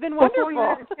 which has been wonderful. Before you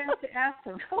had a chance to ask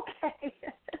them. Okay.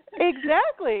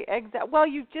 Exactly. Well,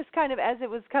 you just kind of, as it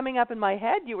was coming up in my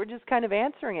head, you were just kind of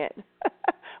answering it.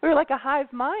 We were like a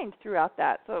hive mind throughout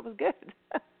that, so it was good.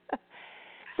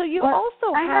 So you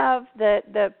also have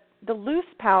the loose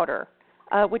powder,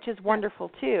 which is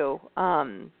wonderful too,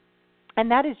 and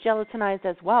that is gelatinized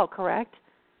as well, correct?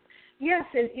 Yes,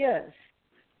 it is.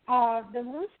 The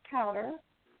loose powder,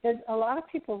 a lot of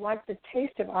people like the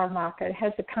taste of our maca. It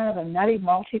has a kind of a nutty,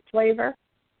 malty flavor.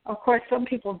 Of course, some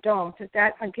people don't.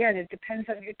 That, again, it depends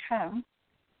on your tongue.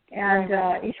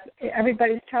 And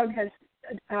everybody's tongue has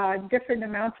different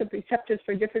amounts of receptors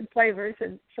for different flavors,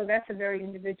 and so that's a very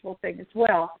individual thing as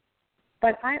well.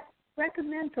 But I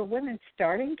recommend for women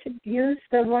starting to use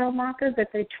the royal maca that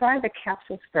they try the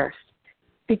capsules first,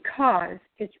 because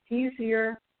it's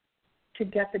easier to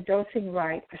get the dosing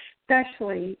right,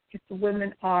 especially if the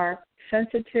women are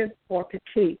sensitive or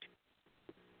petite,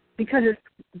 because it's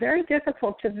very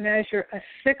difficult to measure a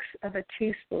sixth of a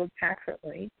teaspoon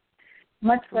accurately,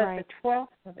 much less a 12th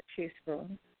of a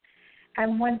teaspoon.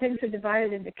 And when things are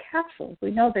divided into capsules,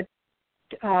 we know that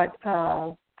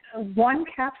one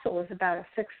capsule is about a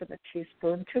sixth of a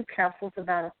teaspoon, 2 capsules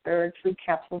about a third, 3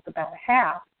 capsules about a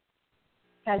half,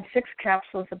 and 6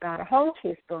 capsules about a whole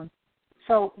teaspoon.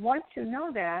 So once you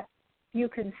know that, you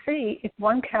can see if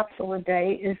 1 capsule a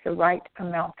day is the right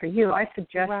amount for you. I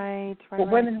suggest for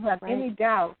women who have any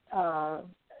doubt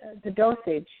the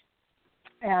dosage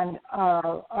and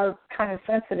are kind of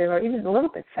sensitive or even a little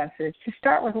bit sensitive, to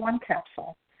start with 1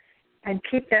 capsule and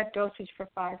keep that dosage for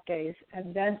 5 days.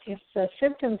 And then if the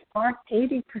symptoms aren't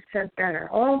 80% better,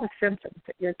 all the symptoms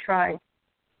that you're trying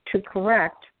to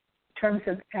correct in terms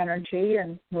of energy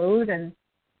and mood and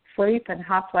sleep and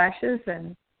hot flashes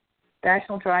and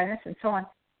vaginal dryness and so on,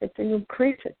 if you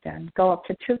increase it then, go up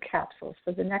to 2 capsules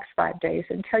for the next 5 days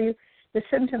until the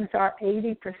symptoms are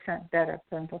 80% better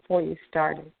than before you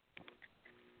started.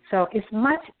 So it's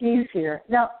much easier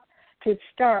now to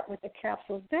start with the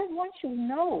capsules. Then once you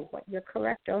know what your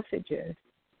correct dosage is,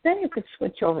 then you could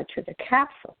switch over to the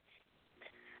capsules.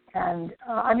 And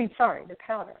the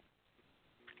powder.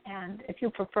 And if you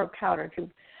prefer powder,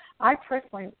 I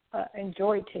personally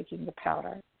enjoy taking the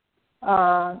powder.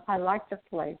 I like the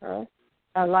flavor.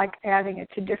 I like adding it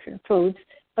to different foods,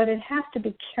 but it has to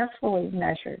be carefully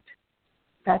measured.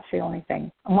 That's the only thing.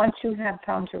 Once you have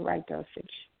found your right dosage.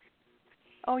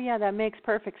 Oh, yeah, that makes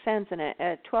perfect sense. And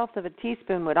a 12th of a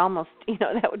teaspoon would almost,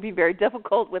 that would be very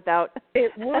difficult without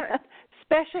it would.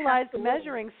 specialized Absolutely.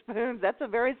 measuring spoons. That's a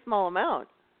very small amount.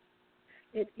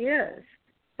 It is.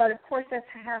 But, of course, that's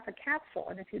half a capsule.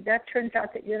 And if that turns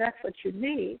out that that's what you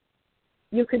need,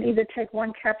 you can either take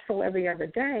 1 capsule every other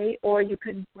day, or you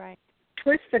can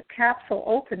twist the capsule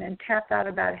open and tap out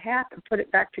about half and put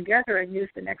it back together and use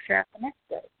the next half the next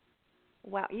day.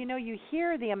 Wow. You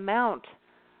hear the amount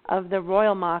of the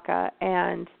royal maca,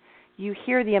 and you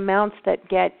hear the amounts that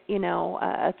get,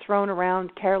 thrown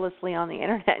around carelessly on the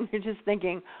internet, and you're just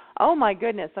thinking, oh, my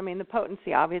goodness. I mean, the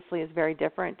potency obviously is very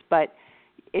different, but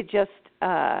it just,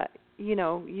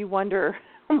 you wonder,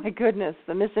 oh, my goodness,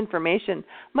 the misinformation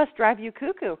must drive you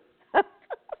cuckoo.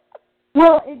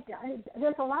 Well,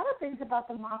 there's a lot of things about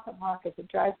the maca market that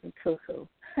drives me cuckoo.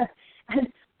 And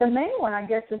the main one, I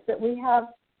guess, is that we have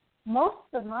most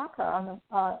of the maca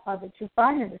that you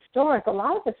find in the stores, a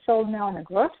lot of it's sold now in the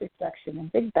grocery section in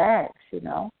big bags,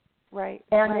 Right.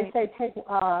 And right. they say take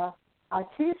a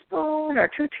teaspoon or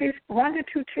 1 to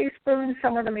 2 teaspoons.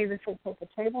 Some of them even say take a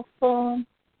tablespoon.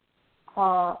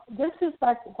 This is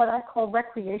like what I call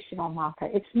recreational maca.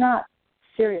 It's not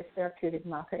serious therapeutic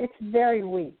maca. It's very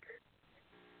weak.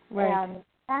 Right. And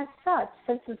as such,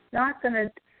 since it's not going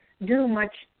to do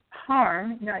much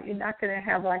harm, you're not going to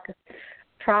have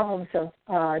problems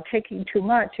of taking too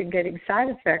much and getting side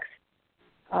effects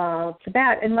to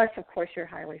that, unless, of course, you're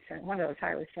one of those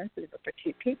highly sensitive or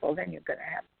petite people, then you're going to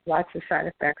have lots of side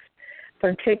effects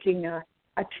from taking a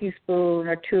teaspoon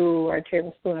or 2 or a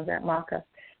tablespoon of that maca.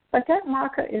 But that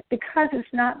maca is, because it's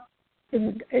not,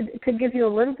 it could give you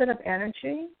a little bit of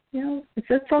energy,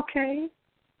 it's okay.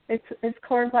 It's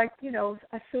kind of like,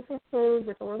 a superfood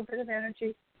with a little bit of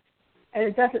energy. And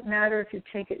it doesn't matter if you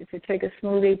take a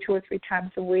smoothie 2 or 3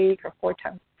 times a week or 5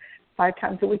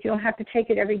 times a week. You don't have to take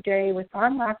it every day. With our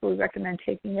maca, we recommend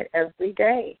taking it every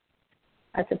day.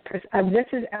 This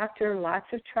is after lots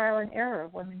of trial and error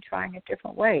of women trying it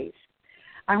different ways.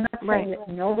 I'm not saying that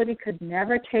nobody could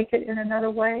never take it in another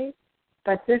way,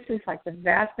 but this is like the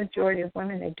vast majority of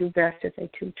women, they do best if they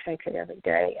do take it every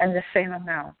day and the same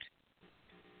amount.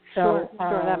 So,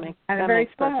 sure, that makes and that a very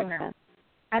makes small perfect amount. sense.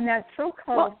 And that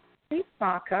so-called cheap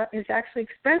maca is actually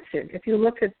expensive. If you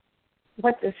look at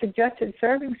what the suggested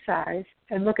serving size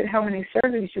and look at how many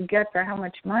servings you get for how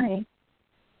much money,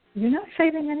 you're not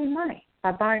saving any money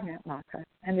by buying that maca.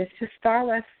 And it's just far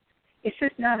less, it's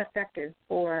just not effective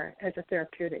as a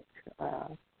therapeutic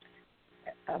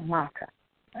maca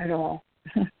at all.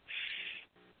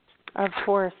 Of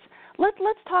course.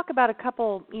 Let's talk about a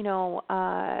couple,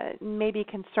 maybe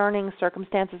concerning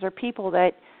circumstances or people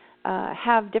that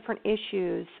have different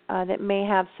issues that may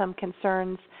have some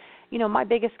concerns. My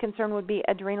biggest concern would be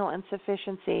adrenal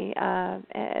insufficiency.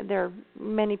 There are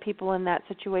many people in that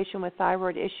situation with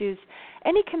thyroid issues.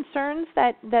 Any concerns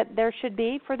that there should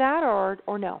be for that,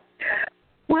 or no?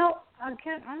 Well,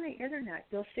 again, on the Internet,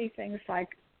 you'll see things like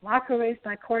maca raised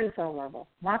my cortisol level.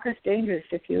 Maca is dangerous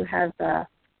if you have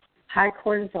high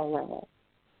cortisol level.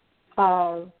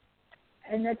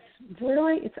 And it's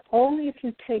only if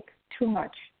you take too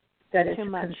much that it's a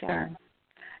concern.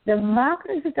 The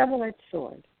maca is a double-edged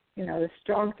sword, the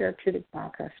strong therapeutic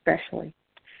maca especially.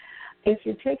 If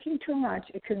you're taking too much,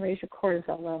 it can raise your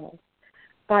cortisol levels.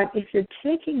 But if you're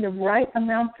taking the right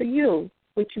amount for you,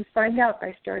 which you find out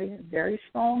by starting a very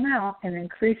small amount and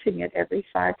increasing it every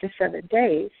 5 to 7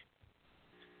 days,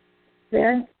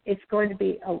 then it's going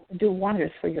to do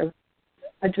wonders for your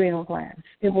adrenal glands.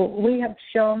 We have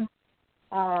shown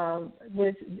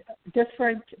with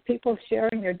different people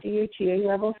sharing their DHEA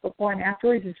levels before and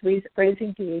afterwards is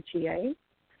raising DHEA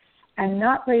and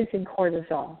not raising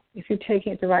cortisol if you're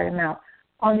taking it the right amount.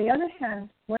 On the other hand,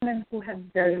 women who have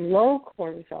very low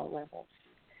cortisol levels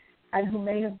and who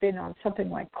may have been on something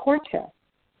like Cortef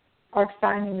are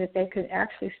finding that they could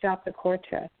actually stop the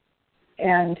Cortef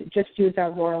and just use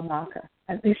our Royal Maca,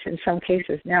 at least in some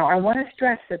cases. Now, I want to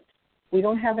stress that we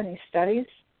don't have any studies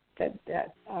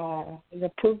that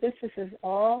prove this. This is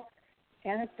all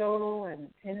anecdotal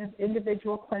and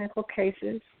individual clinical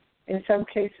cases. In some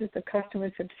cases, the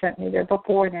customers have sent me their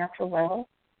before and after level.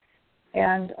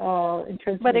 And in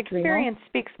terms but of experience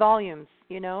speaks volumes,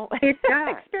 It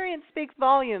does. Experience speaks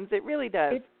volumes. It really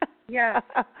does. Yeah.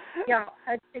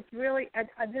 It's really.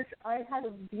 I had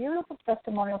a beautiful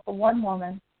testimonial from one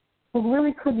woman who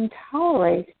really couldn't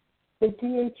tolerate the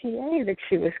DHEA that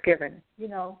she was given,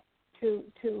 to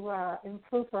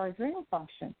improve her adrenal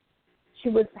function. She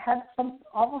had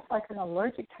almost like an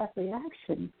allergic type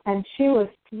reaction, and she was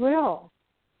thrilled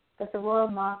that the Royal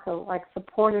Maca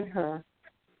supported her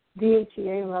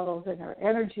DHEA levels and her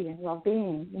energy and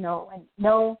well-being, and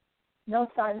no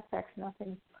side effects,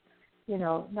 nothing,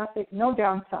 nothing, no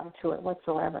downside to it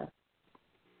whatsoever.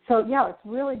 So it's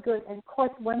really good. And of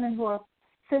course, women who are,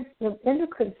 since the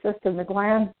endocrine system, the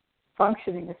gland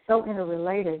functioning is so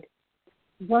interrelated,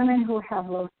 women who have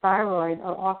low thyroid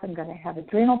are often going to have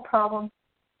adrenal problems.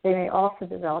 They may also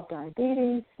develop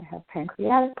diabetes, they have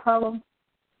pancreatic problems,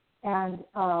 and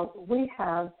we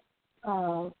have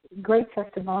great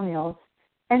testimonials,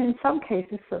 and in some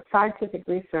cases, for scientific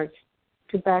research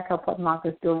to back up what maca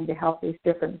is doing to help these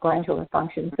different glandular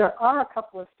functions. There are a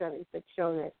couple of studies that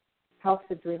show that it helps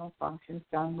adrenal functions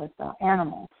done with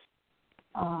animals.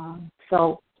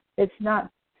 So it's not.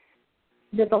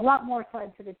 There's a lot more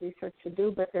scientific research to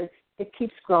do, but it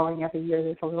keeps growing every year.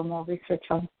 There's a little more research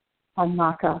on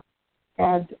maca,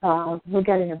 and we're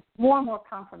getting more and more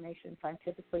confirmation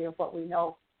scientifically of what we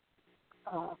know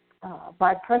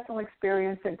by personal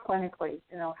experience and clinically,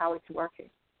 how it's working.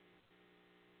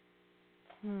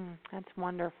 That's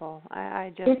wonderful.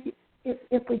 I just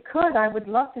if we could, I would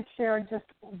love to share just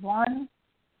one.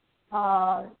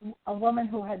 A woman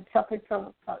who had suffered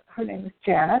from her name is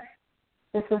Janice.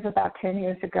 This was about 10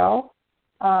 years ago.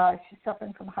 She's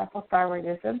suffering from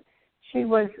hypothyroidism. She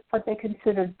was what they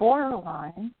considered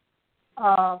borderline,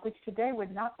 which today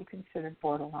would not be considered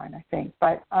borderline, I think.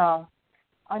 But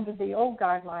under the old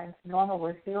guidelines, normal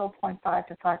was 0.5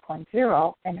 to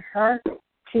 5.0, and her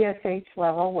TSH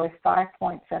level was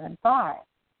 5.75.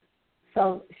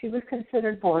 So she was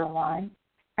considered borderline,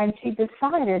 and she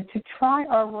decided to try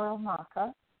our Royal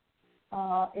MACA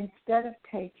instead of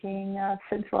taking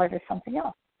Thyroid or something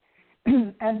else.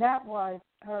 And that was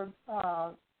her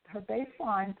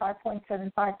baseline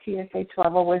 5.75 TSH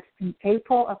level was in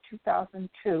April of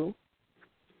 2002,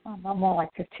 more like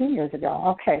 15 years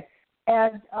ago. Okay.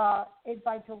 And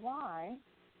by July,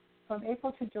 from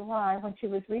April to July, when she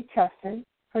was retested,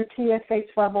 her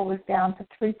TSH level was down to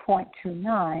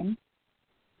 3.29.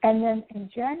 And then in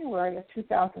January of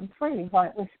 2003, when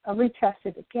it was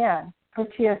retested again, her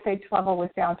TSH level was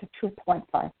down to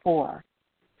 2.54,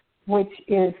 which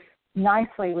is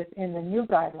nicely within the new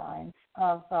guidelines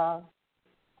of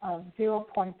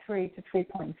 0.3 to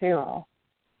 3.0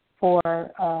 for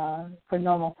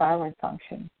normal thyroid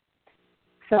function.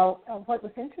 So what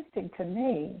was interesting to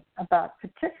me,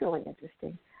 particularly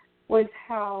interesting, was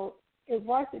how it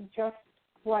wasn't just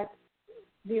what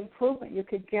the improvement you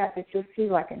could get that you'll see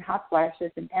like in hot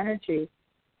flashes and energy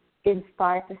in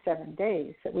 5 to 7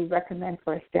 days that we recommend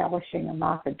for establishing a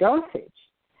MACA dosage,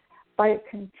 but it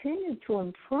continued to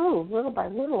improve little by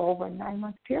little over a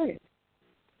 9-month period.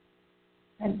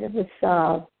 And it was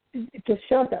it just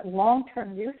shows that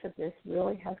long-term use of this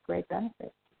really has great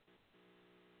benefits.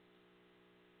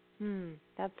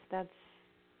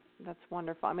 That's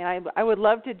wonderful. I mean, I would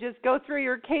love to just go through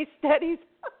your case studies,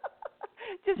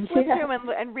 just flip through them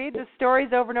and read the stories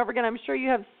over and over again. I'm sure you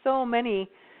have so many,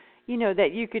 that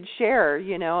you could share,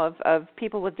 of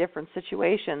people with different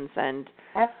situations. And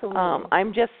absolutely,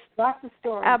 I'm just lots of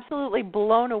stories. Absolutely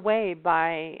blown away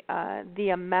by the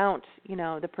amount,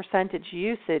 the percentage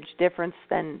usage difference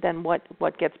than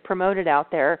what gets promoted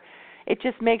out there. It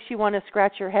just makes you want to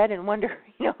scratch your head and wonder,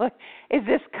 is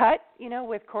this cut,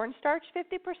 with cornstarch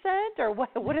 50%, or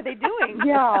what are they doing?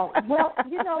 Yeah, well,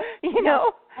 you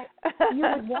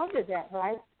would wonder that,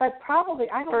 right? But probably,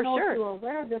 I don't know if you're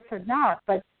aware of this or not,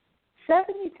 but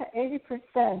 70 to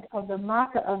 80% of the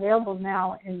MACA available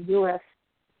now in U.S.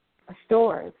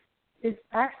 stores is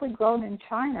actually grown in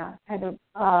China at a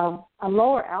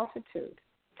lower altitude.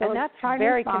 So and that's Chinese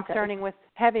very MACA concerning with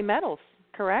heavy metals.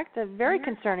 Correct? Very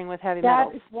concerning with heavy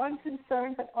metals. That is one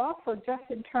concern, but also just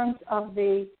in terms of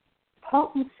the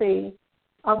potency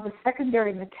of the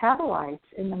secondary metabolites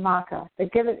in the MACA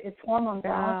that give it its hormone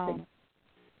balancing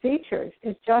features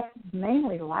is just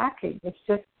mainly lacking. It's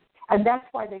just, and that's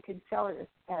why they can sell it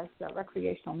as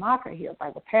recreational MACA here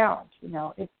by the pound.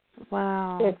 It's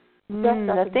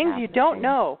the things you don't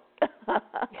know.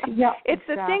 Yeah, it's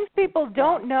the things people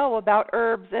don't know about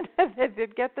herbs and that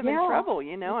get them in trouble,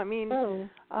 I mean,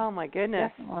 oh my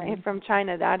goodness. Definitely. From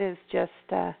China, that is just,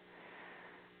 that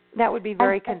would be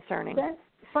very concerning.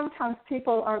 Sometimes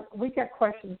we get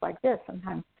questions like this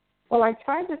sometimes. Well, I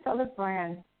tried this other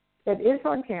brand that is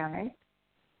organic,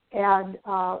 and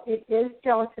it is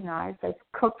gelatinized. It's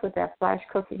cooked with that flash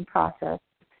cooking process.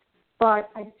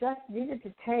 But I just needed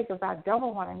to take about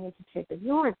double what I need to take of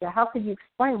yours. How can you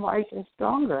explain why is yours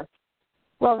stronger?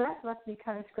 Well, that left me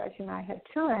kind of scratching my head,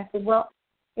 too. And I said, well,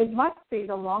 it must be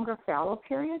the longer fallow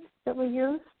periods that we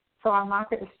use. So our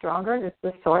market is stronger.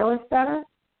 The soil is better.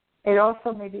 It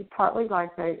also may be partly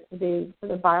like the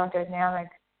biodynamic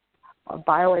or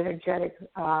bioenergetic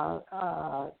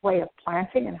way of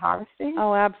planting and harvesting.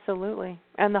 Oh, absolutely.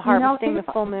 And the harvesting, the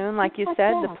full moon, like you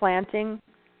said, the planting,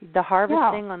 the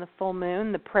harvesting on the full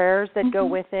moon, the prayers that go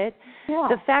with it. Yeah.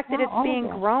 The fact that it's being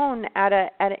grown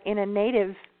in a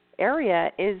native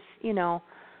area is,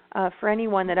 for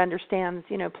anyone that understands,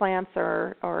 plants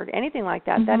or anything like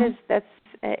that, that's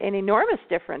an enormous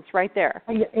difference right there.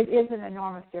 It is an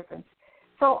enormous difference.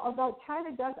 So although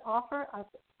China does offer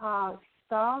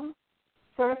some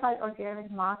certified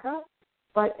organic maca,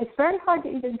 but it's very hard to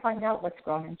even find out what's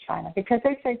grown in China because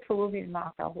they say Peruvian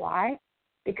maca. Why?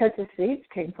 Because the seeds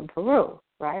came from Peru,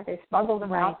 right? They smuggled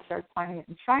them out and started planting it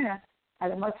in China at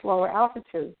a much lower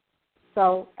altitude.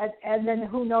 So, and then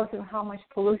who knows how much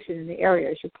pollution in the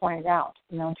area, as you pointed out,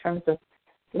 in terms of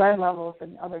lead levels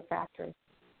and other factors.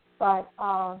 But,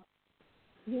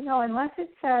 unless it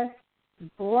says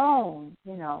grown,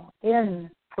 in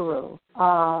Peru.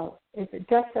 If it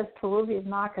just says Peruvian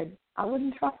maca, I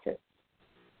wouldn't trust it.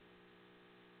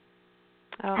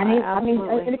 Oh, I mean,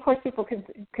 absolutely. and of course, people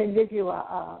can give you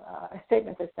a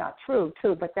statement that's not true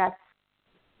too, but that's,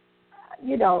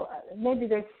 maybe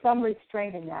there's some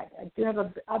restraint in that. You have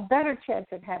a better chance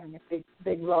of having a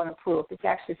big grown in Peru if it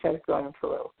actually says grown in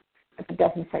Peru. If it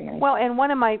doesn't say anything. Well, and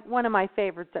one of my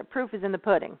favorites, that proof is in the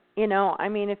pudding. I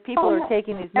mean, if people are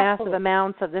taking these massive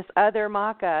amounts of this other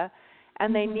maca,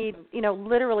 and they need,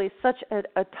 literally such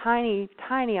a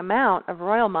tiny amount of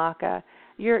royal maca,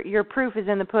 your proof is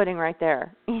in the pudding right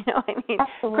there. I mean,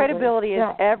 absolutely. Credibility is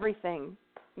everything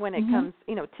when it comes,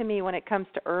 to me, when it comes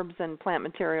to herbs and plant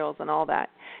materials and all that.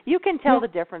 You can tell the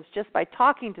difference just by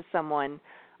talking to someone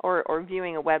or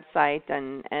viewing a website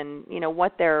and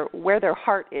where their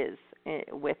heart is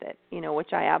with it,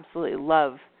 which I absolutely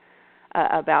love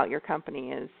about your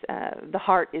company is the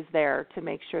heart is there to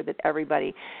make sure that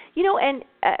everybody, and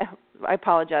I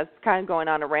apologize, kind of going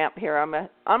on a ramp here. I'm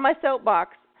on my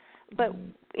soapbox, but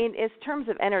in terms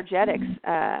of energetics,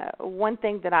 one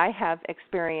thing that I have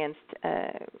experienced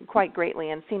quite greatly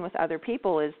and seen with other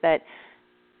people is that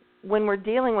when we're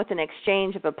dealing with an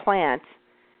exchange of a plant,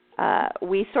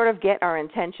 we sort of get our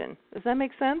intention. Does that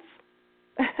make sense?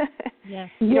 Yes.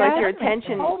 If your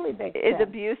intention totally is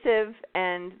abusive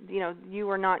and, you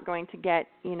are not going to get,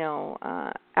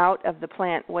 out of the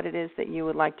plant what it is that you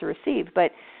would like to receive.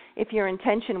 But if your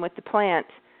intention with the plant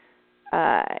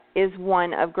is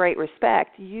one of great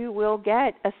respect, you will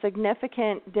get a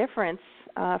significant difference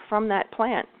from that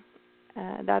plant.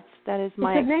 That is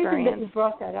my experience. It's amazing that you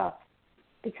brought that up,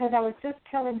 because I was just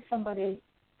telling somebody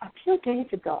a few days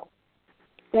ago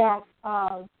that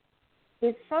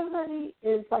if somebody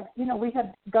is like, we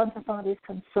have done to some of these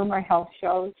consumer health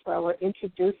shows where we're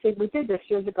introducing, we did this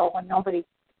years ago when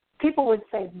people would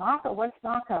say, maca, what's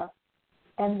maca?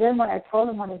 And then when I told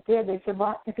them what it did, they said,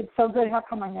 well, if it's so good, how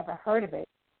come I never heard of it?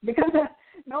 Because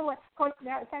no one, of course,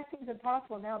 now that seems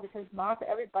impossible now because maca,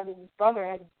 everybody and his brother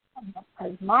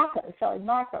has maca, selling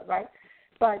maca, right?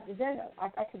 But then,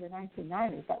 back in the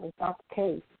 1990s, that was not the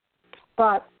case.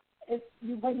 But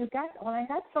when I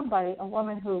had somebody, a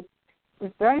woman who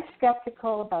was very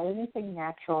skeptical about anything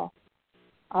natural,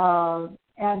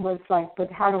 and was like,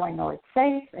 but how do I know it's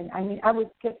safe? And I mean, I would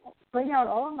bring out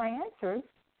all of my answers,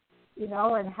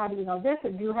 and how do you know this?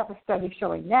 And do you have a study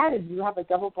showing that? And do you have a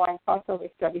double-blind crossover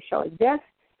study showing this?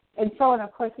 And so, and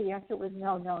of course, the answer was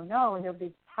no, and there would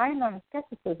be high amount of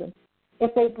skepticism.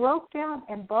 If they broke down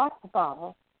and bought the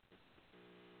bottle,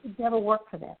 it never worked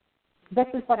for them. This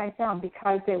is what I found,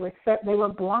 because they were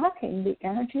blocking the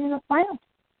energy of the plant.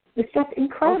 It's just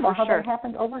incredible how that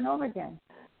happened over and over again.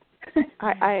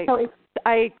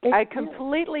 I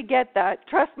completely get that.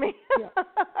 Trust me. Yeah.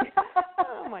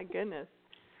 Oh my goodness.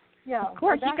 Yeah. Of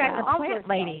course, you guys are plant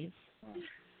ladies.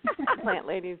 Plant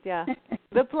ladies, yeah.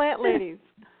 The plant ladies.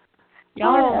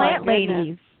 Y'all are plant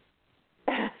ladies.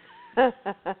 The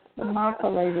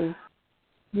maca ladies.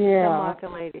 Yeah. The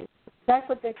maca ladies. That's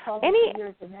what they called it for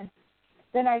years. And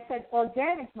then I said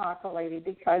organic maca lady,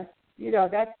 because,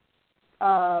 that's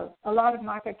a lot of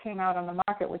maca came out on the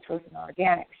market which wasn't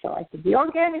organic. So I said the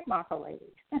organic maca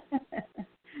lady.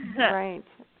 Right.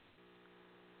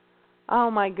 Oh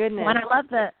my goodness. Well, and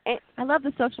I love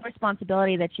the social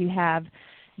responsibility that you have,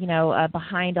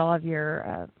 behind all of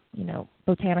your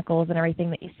botanicals and everything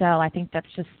that you sell. I think it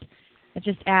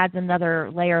just adds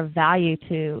another layer of value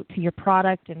to your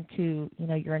product and to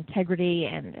your integrity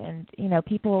and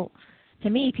people. To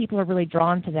me, people are really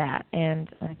drawn to that, and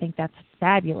I think that's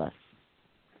fabulous.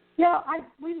 Yeah,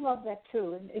 we love that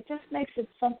too, and it just makes it's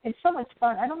so much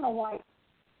fun. I don't know why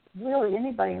really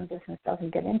anybody in business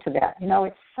doesn't get into that.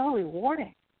 It's so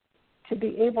rewarding to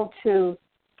be able to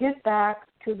give back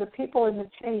to the people in the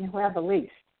chain who have the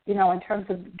least. In terms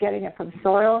of getting it from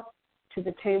soil to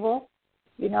the table.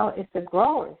 It's the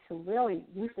growers who really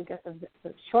usually get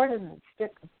the short end of the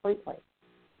stick completely.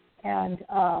 And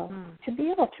to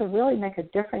be able to really make a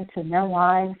difference in their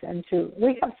lives, and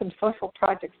we have some social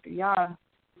projects beyond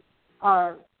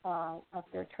our of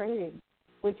their trading,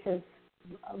 which has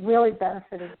really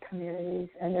benefited communities,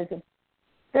 and there's a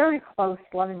very close,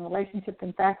 loving relationship.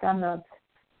 In fact, I'm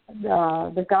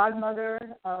the godmother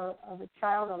of a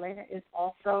child. Elena is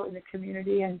also in the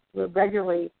community, and we're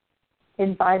regularly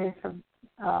invited for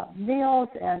meals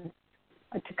and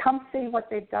to come see what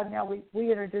they've done now.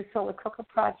 We introduced solar cooker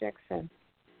projects, and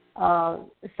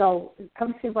so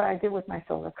come see what I did with my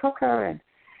solar cooker. And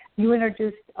you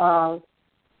introduced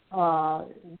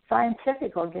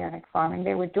scientific organic farming.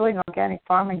 They were doing organic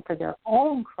farming for their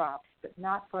own crops, but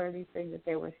not for anything that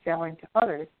they were selling to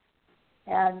others.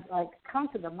 and like come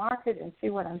to the market and see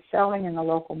what I'm selling in the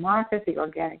local market, the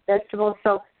organic vegetables.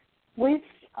 So we've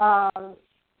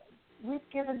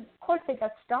given, of course, they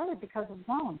got started because of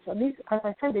loans. So these, as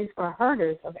I said, these were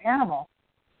herders of animals,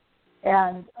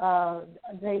 and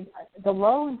the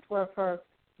loans were for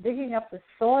digging up the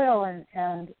soil and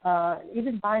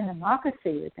even buying the MACA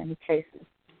seed in many cases.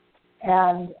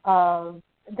 And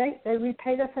they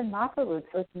repaid us in MACA roots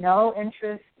with no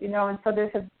interest, and so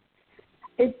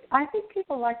I think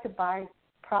people like to buy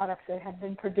products that have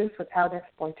been produced without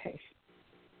exploitation.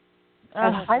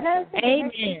 Amen.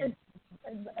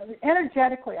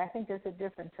 Energetically, I think there's a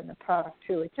difference in the product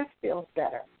too. It just feels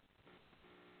better.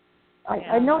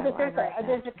 I know that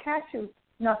there's a cashew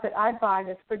nut that I buy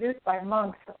that's produced by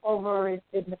monks over in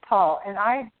Nepal, and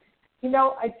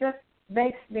it just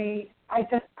makes me.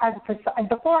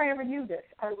 Before I ever knew this,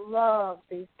 I love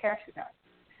these cashew nuts.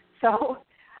 So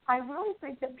I really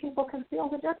think that people can feel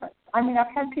the difference. I mean, I've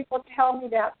had people tell me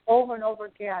that over and over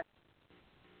again.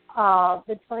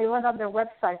 That when they went on their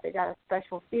website, they got a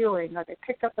special feeling, or they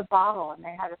picked up the bottle and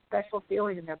they had a special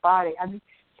feeling in their body. I mean,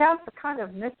 it sounds kind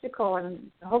of mystical and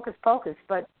hocus pocus,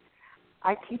 but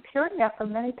I keep hearing that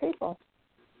from many people.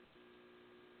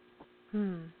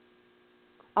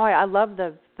 Oh, I love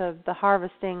the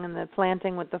harvesting and the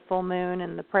planting with the full moon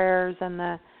and the prayers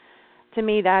and to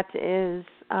me that is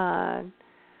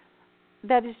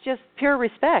just pure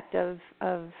respect of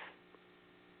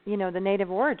the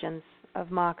native origins of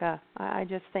MACA. I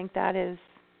just think that is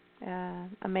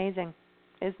amazing.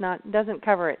 Doesn't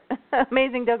cover it.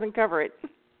 Amazing doesn't cover it.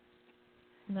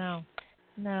 No.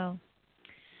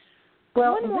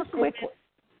 Well, one more quick.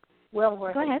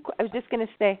 Go ahead. I was just going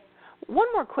to say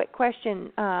one more quick question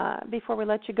before we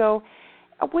let you go.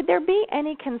 Would there be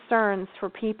any concerns for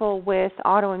people with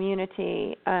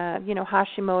autoimmunity,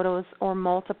 Hashimoto's or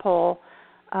multiple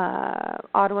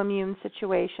autoimmune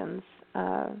situations?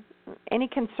 Any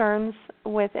concerns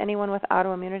with anyone with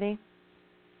autoimmunity?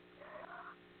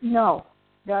 No,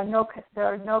 there are no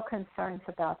concerns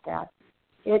about that.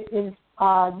 It is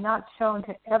not shown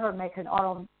to ever make an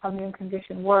autoimmune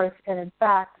condition worse, and in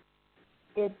fact,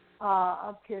 it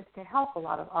appears to help a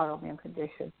lot of autoimmune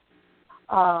conditions.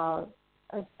 For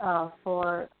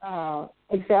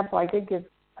example, I did give,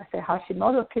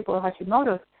 Hashimoto's, people with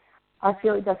Hashimoto's, I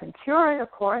feel it doesn't cure it, of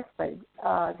course, but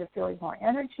they're feeling more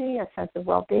energy, a sense of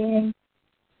well-being.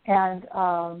 And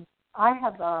I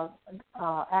have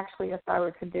actually a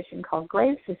thyroid condition called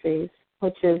Graves' disease,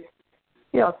 which is,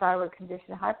 a thyroid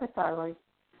condition, hyperthyroid.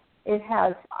 It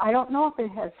has, I don't know if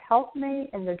it has helped me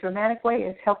in the dramatic way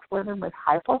it's helped women with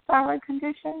hypothyroid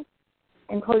conditions,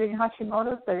 including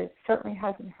Hashimoto's, but it certainly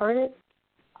hasn't hurt it.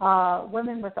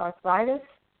 Women with arthritis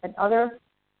and other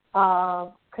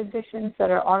conditions that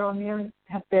are autoimmune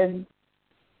have been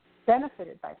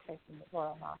benefited by taking the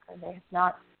Royal MACA. They have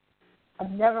not.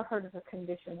 I've never heard of a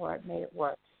condition where it made it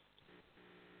worse.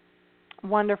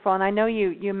 Wonderful. And I know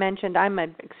you mentioned I'm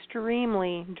an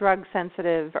extremely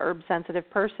drug-sensitive, herb-sensitive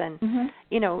person.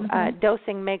 Mm-hmm.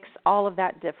 Dosing makes all of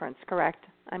that difference, correct?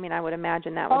 I mean, I would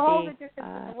imagine that would all be... the difference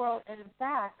in the world. And in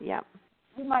fact, yeah.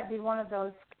 you might be one of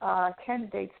those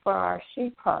candidates for our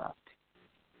sheep product.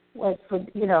 Which would,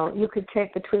 you could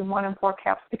take between 1 and 4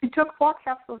 capsules. If you took 4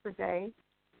 capsules a day,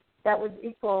 that would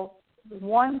equal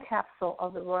 1 capsule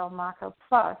of the Royal MACA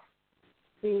plus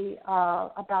the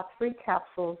about 3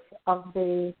 capsules of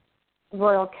the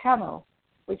Royal Camo,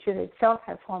 which in itself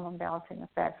has hormone balancing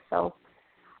effects. So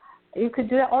you could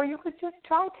do that, or you could just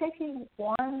try taking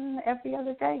 1 every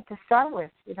other day to start with,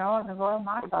 on the Royal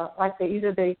MACA. Like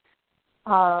if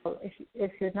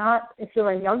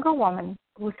you're a younger woman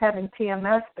who's having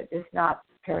PMS but is not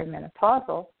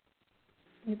perimenopausal,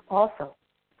 you also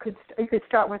could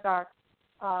start with our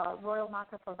Royal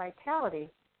MACA for Vitality.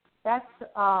 That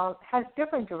has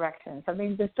different directions. I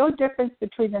mean, there's no difference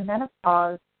between the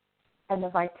menopause and the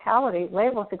Vitality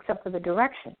labels except for the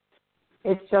direction.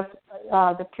 It's just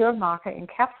the pure MACA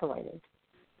encapsulated.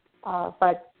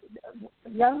 But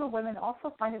younger women also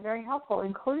find it very helpful,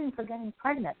 including for getting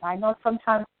pregnant. I know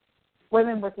sometimes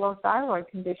women with low thyroid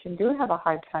condition do have a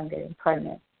hard time getting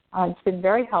pregnant. It's been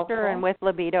very helpful. Sure, and with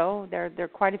libido, there are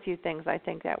quite a few things I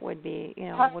think that would be,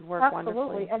 would work absolutely.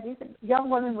 wonderfully. And even young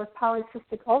women with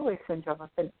polycystic ovary syndrome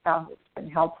have been found it's been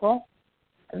helpful.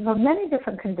 For many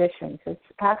different conditions, it's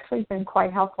actually been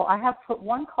quite helpful. I have put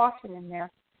one caution in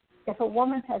there. If a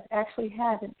woman has actually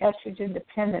had an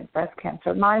estrogen-dependent breast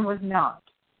cancer, mine was not,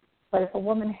 but if a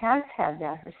woman has had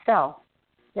that herself,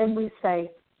 then we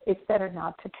say it's better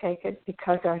not to take it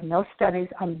because there are no studies.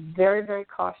 I'm very, very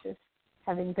cautious,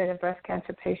 having been a breast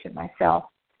cancer patient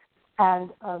myself.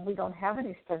 And we don't have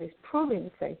any studies proving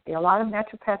the safety. A lot of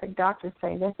naturopathic doctors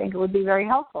say they think it would be very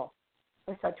helpful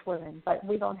for such women, but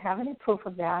we don't have any proof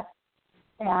of that.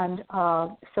 And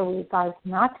so we advise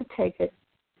not to take it,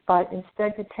 but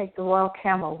instead to take the Royal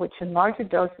Camel, which in larger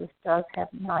doses does have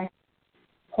nice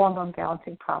hormone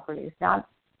balancing properties. Not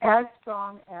as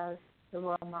strong as the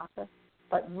Royal MACA,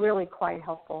 but really quite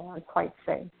helpful and quite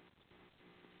safe.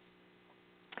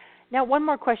 Now, one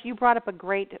more question. You brought up a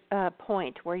great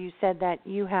point where you said that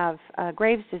you have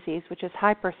Graves' disease, which is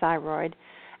hyperthyroid,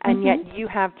 and yet you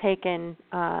have taken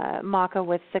MACA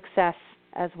with success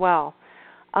as well.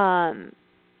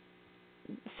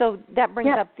 So that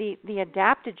brings up the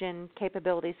adaptogen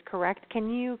capabilities, correct? Can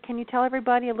you tell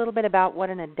everybody a little bit about what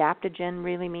an adaptogen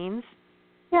really means?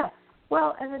 Yeah.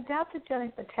 Well, an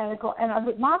adaptogenic botanical, and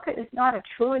MACA is not a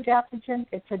true adaptogen.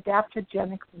 It's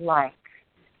adaptogenic-like.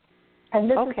 And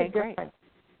this is the difference. Great.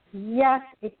 Yes,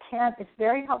 it can. It's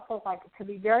very helpful. Like it can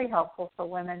be very helpful for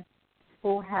women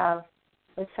who have,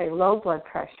 let's say, low blood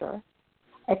pressure.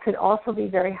 It could also be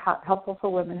very helpful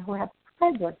for women who have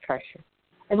high blood pressure,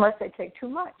 unless they take too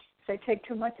much. If they take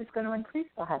too much, it's going to increase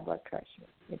the high blood pressure.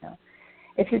 You know,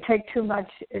 if you take too much,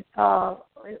 it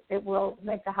will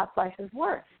make the hot flashes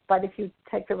worse. But if you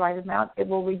take the right amount, it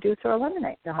will reduce or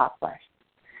eliminate the hot flash.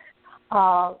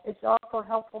 It's also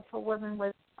helpful for women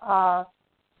with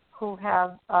who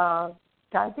have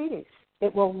diabetes.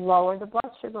 It will lower the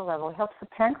blood sugar level. It helps the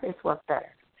pancreas work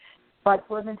better. But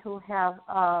women who have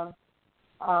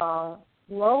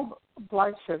low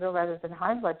blood sugar rather than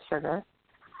high blood sugar,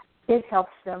 it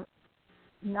helps them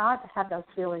not have those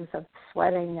feelings of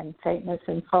sweating and faintness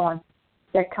and so on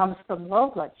that comes from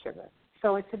low blood sugar.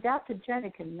 So it's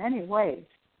adaptogenic in many ways.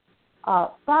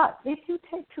 But if you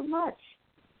take too much,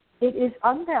 it is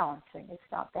unbalancing. It's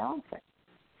not balancing.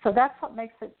 So that's what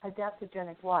makes it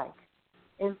adaptogenic-like.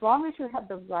 As long as you have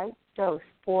the right dose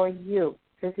for you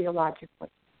physiologically,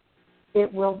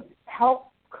 it will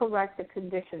help correct the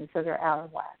conditions that are out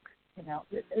of whack, you know,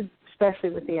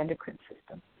 especially with the endocrine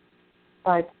system.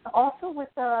 But also with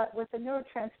the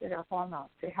neurotransmitter hormones.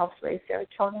 It helps raise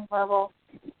serotonin level.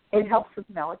 It helps with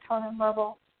melatonin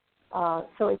level.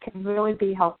 So it can really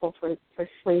be helpful for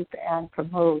sleep and for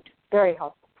mood, very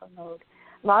helpful for mood.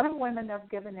 A lot of women are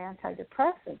given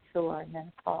antidepressants who are in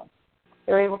menopause.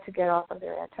 They're able to get off of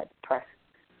their antidepressants.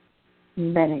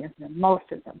 Many of them,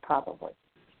 most of them probably,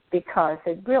 because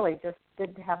they really just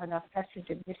didn't have enough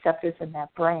estrogen receptors in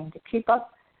that brain to keep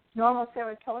up normal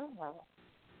serotonin level.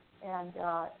 And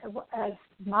as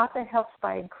MACA helps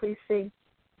by increasing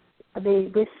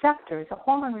the receptors, the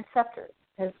hormone receptors,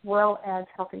 as well as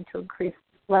helping to increase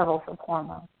levels of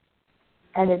hormone.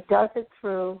 And it does it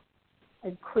through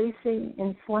increasing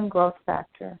insulin growth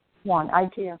factor 1,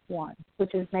 IGF-1,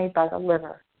 which is made by the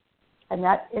liver. And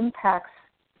that impacts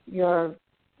your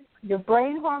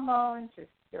brain hormones,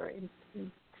 your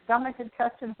stomach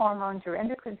intestine hormones, your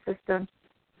endocrine system.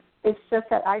 It's just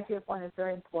that IGF-1 is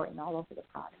very important all over the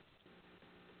body.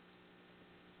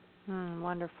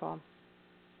 Wonderful.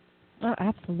 Oh,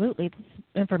 absolutely. This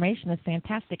information is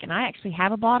fantastic. And I actually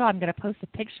have a bottle. I'm going to post a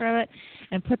picture of it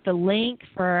and put the link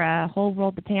for Whole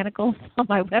World Botanicals on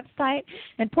my website.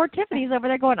 And poor Tiffany's over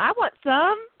there going, I want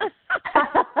some.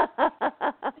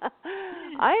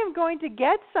 I am going to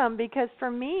get some because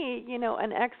for me, you know,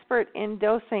 an expert in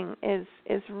dosing is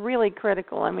really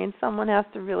critical. I mean, someone has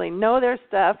to really know their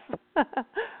stuff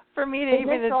for me to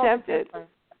even attempt it.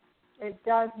 It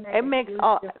does make it makes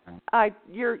all difference.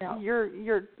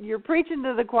 You're preaching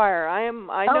to the choir. I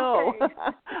know. Okay.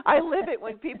 I live it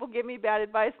when people give me bad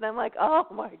advice and I'm like, "Oh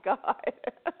my God."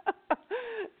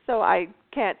 So I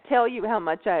can't tell you how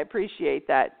much I appreciate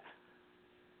that.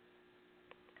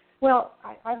 Well,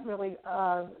 I'm really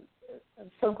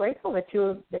so grateful that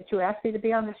you asked me to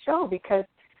be on the show because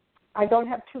I don't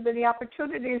have too many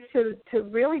opportunities to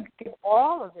really give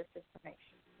all of this information.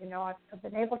 You know, I've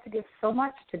been able to give so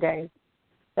much today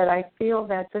that I feel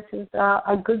that this is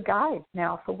a good guide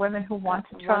now for women who want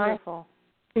to try to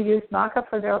use MACA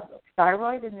for their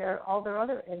thyroid and all their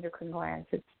other endocrine glands.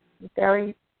 It's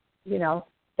very, you know,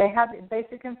 they have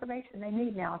basic information they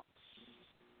need now.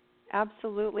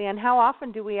 Absolutely. And how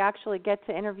often do we actually get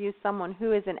to interview someone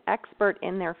who is an expert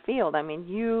in their field? I mean,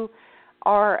 you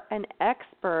are an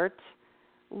expert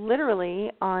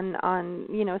literally on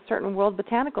you know, certain world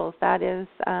botanicals. That is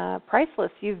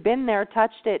priceless. You've been there,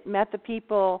 touched it, met the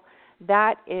people.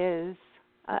 That is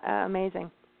amazing.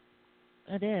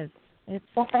 It is.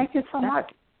 Well, thank you so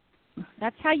much.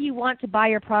 That's how you want to buy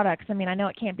your products. I mean, I know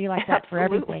it can't be like that for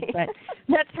everything, but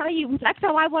that's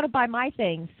how I want to buy my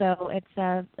things. So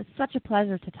it's such a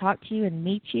pleasure to talk to you and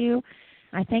meet you.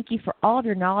 I thank you for all of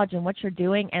your knowledge and what you're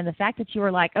doing, and the fact that you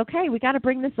were like, okay, we got to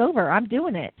bring this over. I'm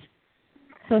doing it.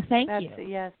 So thank you.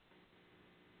 Yes.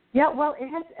 Yeah, well, it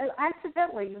has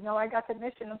accidentally, I got the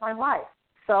mission of my life.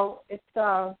 So it's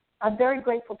I'm very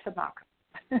grateful to MACA.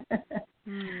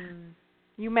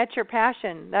 You met your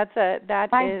passion. That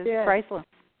is priceless.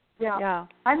 Yeah.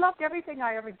 I loved everything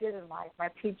I ever did in life, my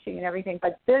teaching and everything.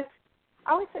 But this,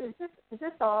 I always said, is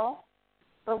this all?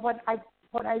 But what I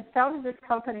found this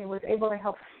company was able to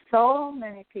help so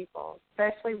many people,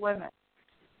 especially women.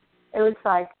 It was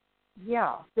like,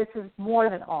 yeah, this is more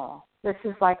than all. This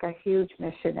is like a huge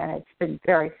mission, and it's been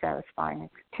very satisfying.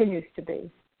 It continues to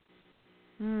be.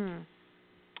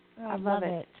 I love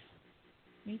it.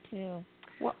 Me too.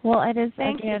 Well, it has,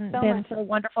 again, been so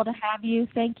wonderful to have you.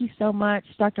 Thank you so much,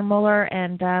 Dr. Muller.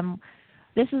 And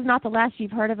this is not the last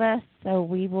you've heard of us, so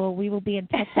we will be in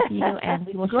touch with you, and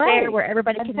we will share where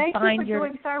everybody can find your... Thank you for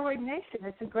doing Thyroid Nation.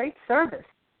 It's a great service.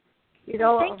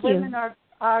 Thank women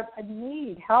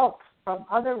need help from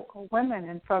other women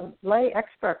and from lay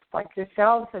experts like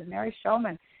yourselves and Mary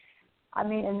Showman. I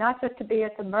mean, and not just to be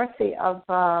at the mercy of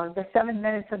the 7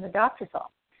 minutes in the doctor's office.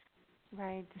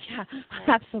 Right. Yeah,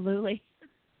 absolutely.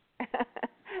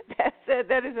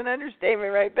 That is an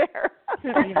understatement right there.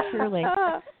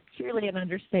 Truly an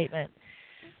understatement.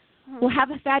 Well,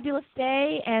 have a fabulous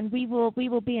day, and we will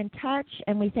be in touch,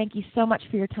 and we thank you so much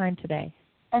for your time today.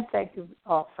 And thank you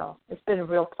also. It's been a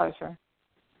real pleasure.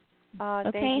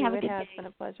 Thank you. It has been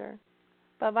a pleasure.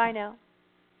 Bye-bye now.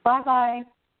 Bye-bye.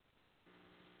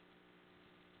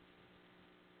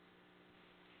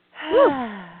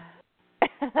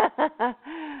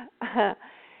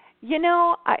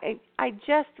 I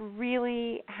just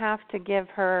really have to give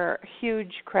her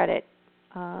huge credit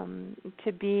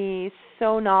to be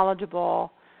so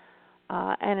knowledgeable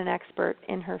and an expert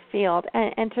in her field,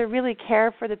 and to really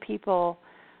care for the people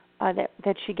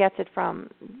that she gets it from.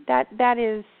 That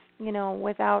is,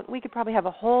 we could probably have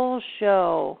a whole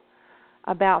show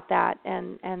about that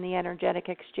and the energetic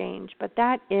exchange, but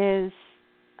that's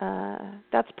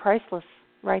priceless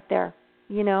right there,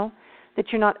 that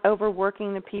you're not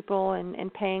overworking the people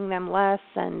and paying them less.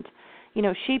 And,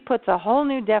 she puts a whole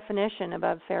new definition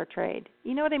above fair trade.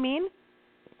 You know what I mean?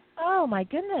 Oh, my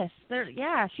goodness.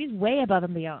 She's way above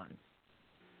and beyond.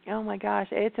 Oh, my gosh.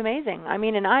 It's amazing. I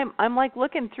mean, and I'm like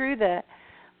looking through the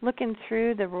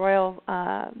Royal,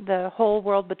 the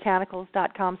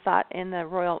wholeworldbotanicals.com site in the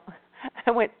Royal,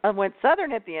 I went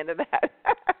Southern at the end of that.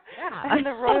 Yeah. In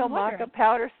the Royal Maca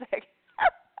powder section.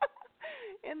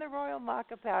 In the Royal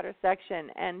Maca powder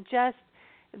section, and just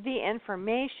the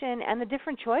information and the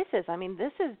different choices. I mean,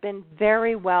 this has been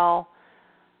very well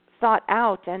thought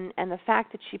out, and the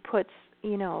fact that she puts,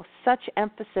 such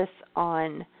emphasis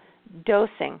on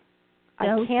dosing.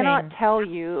 I cannot tell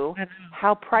you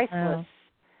how priceless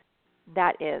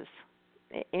that is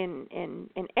in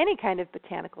any kind of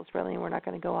botanicals, really, and we're not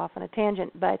going to go off on a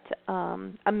tangent, but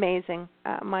amazing.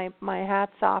 My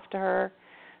hat's off to her.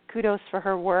 Kudos for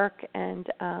her work,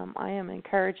 and I am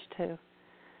encouraged to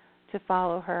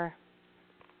follow her.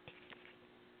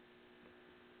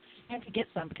 I have to get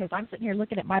some because I'm sitting here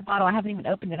looking at my bottle. I haven't even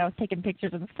opened it. I was taking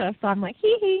pictures and stuff, so I'm like,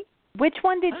 hee hee. Which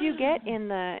one did you get in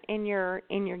your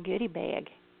goodie bag?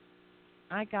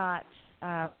 I got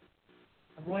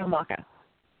Royal Maca.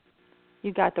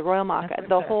 You got the Royal Maca,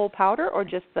 the whole powder, or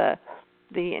just the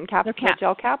encapsulated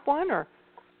gel cap one, or?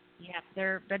 Yeah,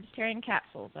 they're vegetarian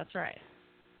capsules. That's right.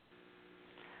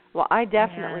 Well, I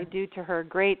definitely, due to her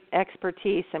great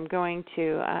expertise, am going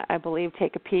to, I believe,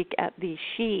 take a peek at the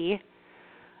She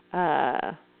Maca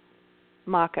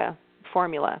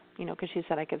formula, because she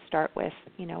said I could start with,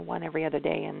 one every other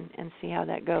day and see how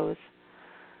that goes.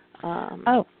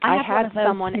 I had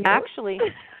someone too. Actually,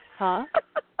 huh?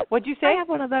 What'd you say? I have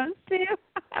one of those too.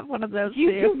 I have one of those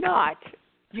you too. You do not.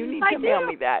 You need to mail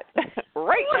me that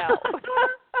right now.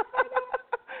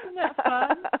 Isn't that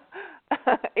fun?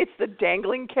 It's the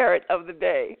dangling carrot of the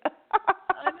day.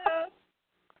 I know.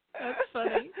 That's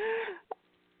funny.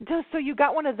 So you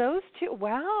got one of those too?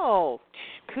 Wow.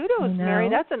 Kudos, Mary.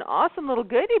 That's an awesome little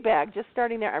goodie bag just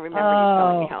starting there. I remember you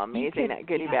telling me how amazing that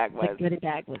goodie bag was. The goodie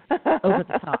bag was over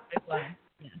the top. It was.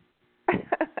 Yeah.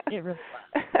 It really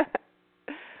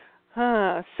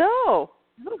was. So,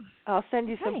 I'll send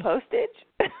you some postage.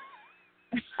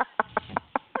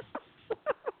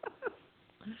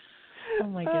 Oh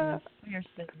my goodness,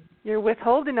 you're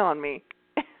withholding on me.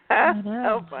 I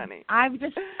know. So funny. I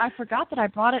forgot that I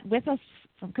brought it with us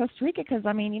from Costa Rica because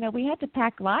we had to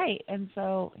pack light, and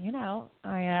so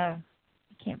I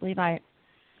can't believe I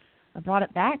brought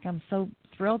it back. I'm so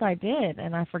thrilled I did,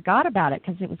 and I forgot about it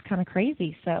because it was kind of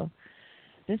crazy. So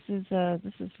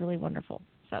This is really wonderful.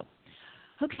 So,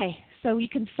 okay, so you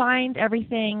can find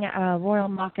everything Royal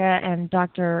MACA and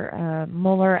Dr.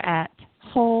 Muller at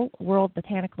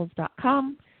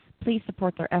wholeworldbotanicals.com. Please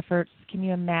support their efforts. Can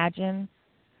you imagine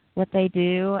what they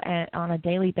do on a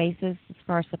daily basis as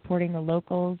far as supporting the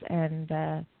locals? And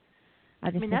I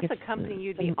mean, that's a company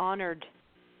you'd be honored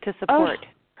to support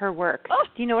her work.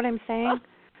 Do you know what I'm saying?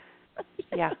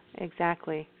 Yeah,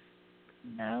 exactly.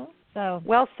 No, so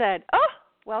well said.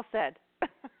 Well said.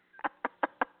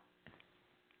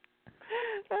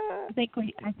 I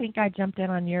think I jumped in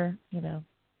on your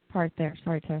part there.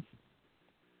 Sorry, Tiff.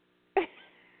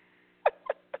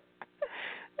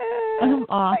 I'm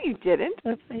off. No, you didn't.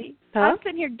 Let's see. Huh? I'm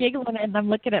sitting here giggling and I'm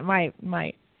looking at my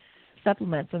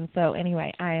supplements, and so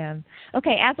anyway, I am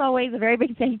okay. As always, a very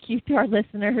big thank you to our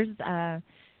listeners.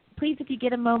 Please, if you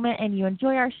get a moment and you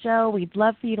enjoy our show, we'd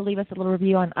love for you to leave us a little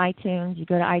review on iTunes. You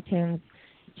go to iTunes,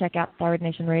 check out Thyroid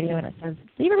Nation Radio, and it says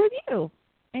leave a review,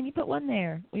 and you put one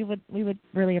there. We would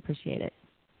really appreciate it.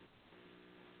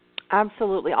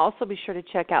 Absolutely. Also, be sure to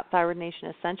check out Thyroid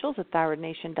Nation Essentials at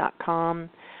thyroidnation.com.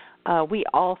 We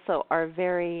also are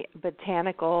very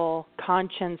botanical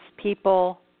conscious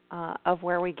people of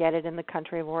where we get it in the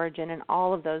country of origin, and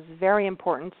all of those very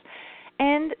important,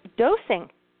 and dosing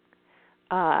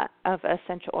of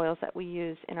essential oils that we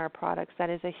use in our products. That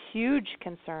is a huge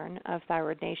concern of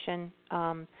Thyroid Nation.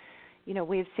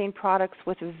 We've seen products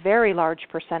with very large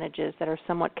percentages that are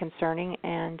somewhat concerning,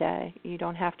 and you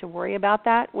don't have to worry about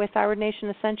that with Thyroid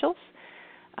Nation Essentials.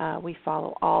 We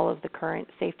follow all of the current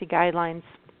safety guidelines.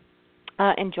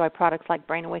 Enjoy products like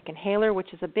Brain Awake Inhaler,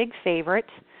 which is a big favorite,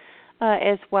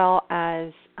 as well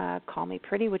as Call Me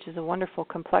Pretty, which is a wonderful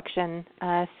complexion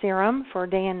serum for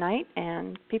day and night,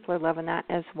 and people are loving that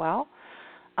as well.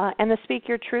 And the Speak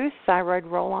Your Truth Thyroid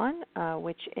Roll-On,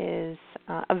 which is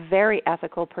a very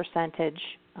ethical percentage.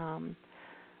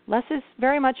 Less is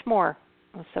very much more,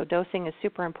 so dosing is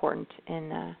super important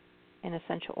in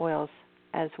essential oils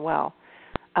as well.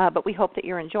 But we hope that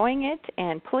you're enjoying it,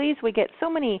 and please, we get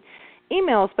so many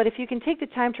emails, but if you can take the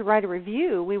time to write a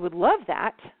review, we would love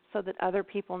that so that other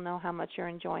people know how much you're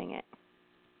enjoying it.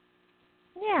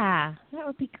 Yeah, that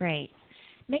would be great.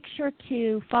 Make sure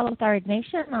to follow Thyroid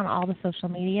Nation on all the social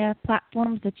media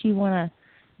platforms that you want to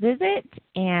visit,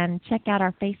 and check out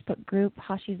our Facebook group,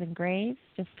 Hashis and Graves.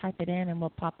 Just type it in and we'll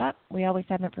pop up. We always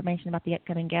have information about the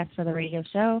upcoming guests for the radio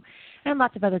show and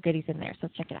lots of other goodies in there, so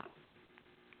check it out.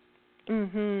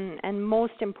 And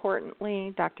most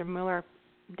importantly, Dr. Muller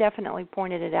definitely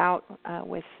pointed it out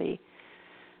with the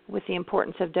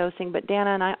importance of dosing. But Dana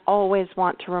and I always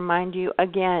want to remind you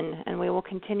again, and we will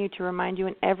continue to remind you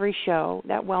in every show,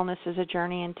 that wellness is a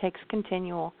journey and takes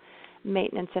continual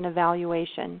maintenance and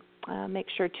evaluation. Make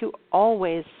sure to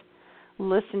always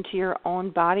listen to your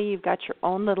own body. You've got your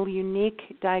own little unique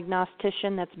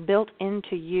diagnostician that's built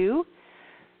into you.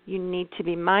 You need to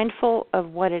be mindful of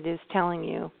what it is telling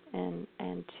you, and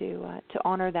to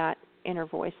honor that inner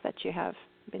voice that you have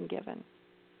been given.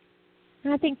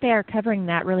 And I think they are covering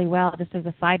that really well. Just as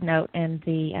a side note, in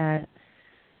the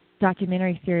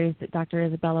documentary series that Dr.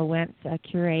 Isabella Wentz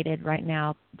curated right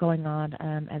now, going on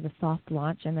as a soft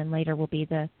launch, and then later will be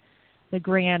the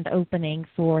grand opening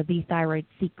for The Thyroid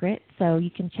Secret. So you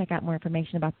can check out more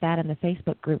information about that in the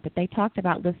Facebook group. But they talked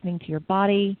about listening to your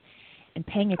body and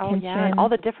paying attention. Oh, yeah, and all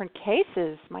the different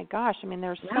cases. My gosh, I mean,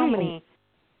 there's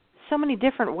so many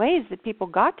different ways that people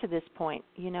got to this point,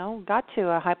 got to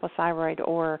a hypothyroid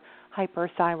or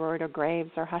hyperthyroid or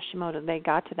Graves or Hashimoto. They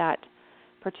got to that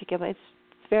particular.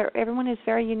 Everyone is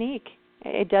very unique.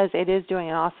 It is doing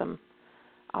an awesome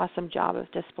job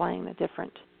of displaying the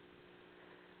different.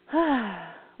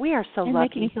 We are so and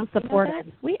lucky. Making you feel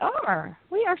supported. We are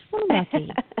so lucky.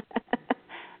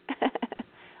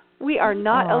 We are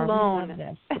not alone. We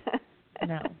love this.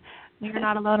 No. You're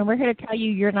not alone, and we're here to tell you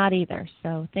you're not either.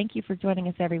 So thank you for joining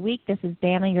us every week. This is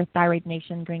Dana, your Thyroid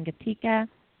Nation Gringatica.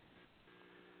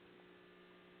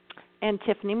 And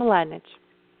Tiffany Mladnich.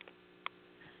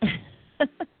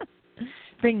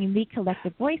 Bringing the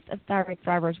collective voice of thyroid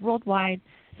thrivers worldwide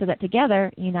so that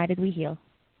together, united, we heal.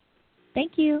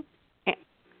 Thank you.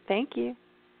 Thank you.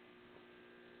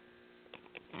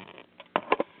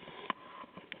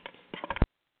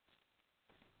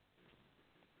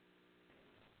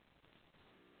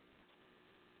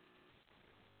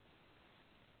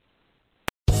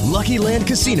 Lucky Land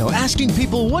Casino, asking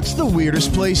people, what's the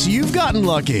weirdest place you've gotten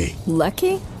lucky?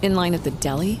 Lucky? In line at the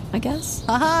deli, I guess?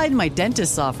 Aha, in my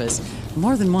dentist's office.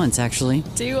 More than once, actually.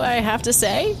 Do I have to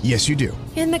say? Yes, you do.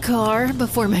 In the car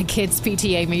before my kids'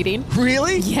 PTA meeting.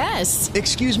 Really? Yes.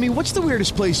 Excuse me, what's the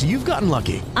weirdest place you've gotten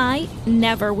lucky? I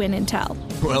never win and tell.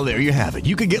 Well, there you have it.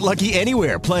 You can get lucky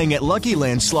anywhere, playing at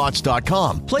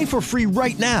LuckyLandSlots.com. Play for free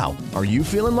right now. Are you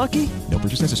feeling lucky? No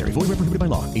purchase necessary. Void where prohibited by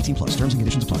law. 18 plus. Terms and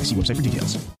conditions apply. See website for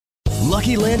details.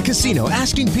 Lucky Land Casino,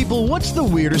 asking people, what's the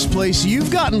weirdest place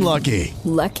you've gotten lucky?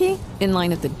 Lucky? In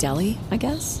line at the deli, I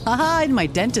guess? Aha, in my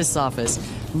dentist's office.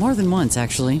 More than once,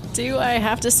 actually. Do I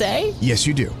have to say? Yes,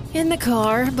 you do. In the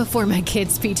car before my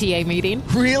kids' PTA meeting.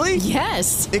 Really?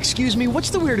 Yes. Excuse me,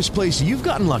 what's the weirdest place you've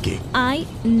gotten lucky? I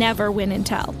never win and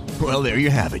tell. Well, there you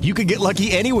have it. You can get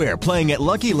lucky anywhere, playing at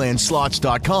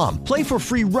LuckyLandSlots.com. Play for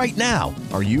free right now.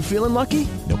 Are you feeling lucky?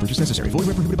 No purchase necessary. Void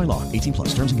where prohibited by law. 18 plus.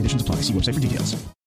 Terms and conditions apply. See website for details.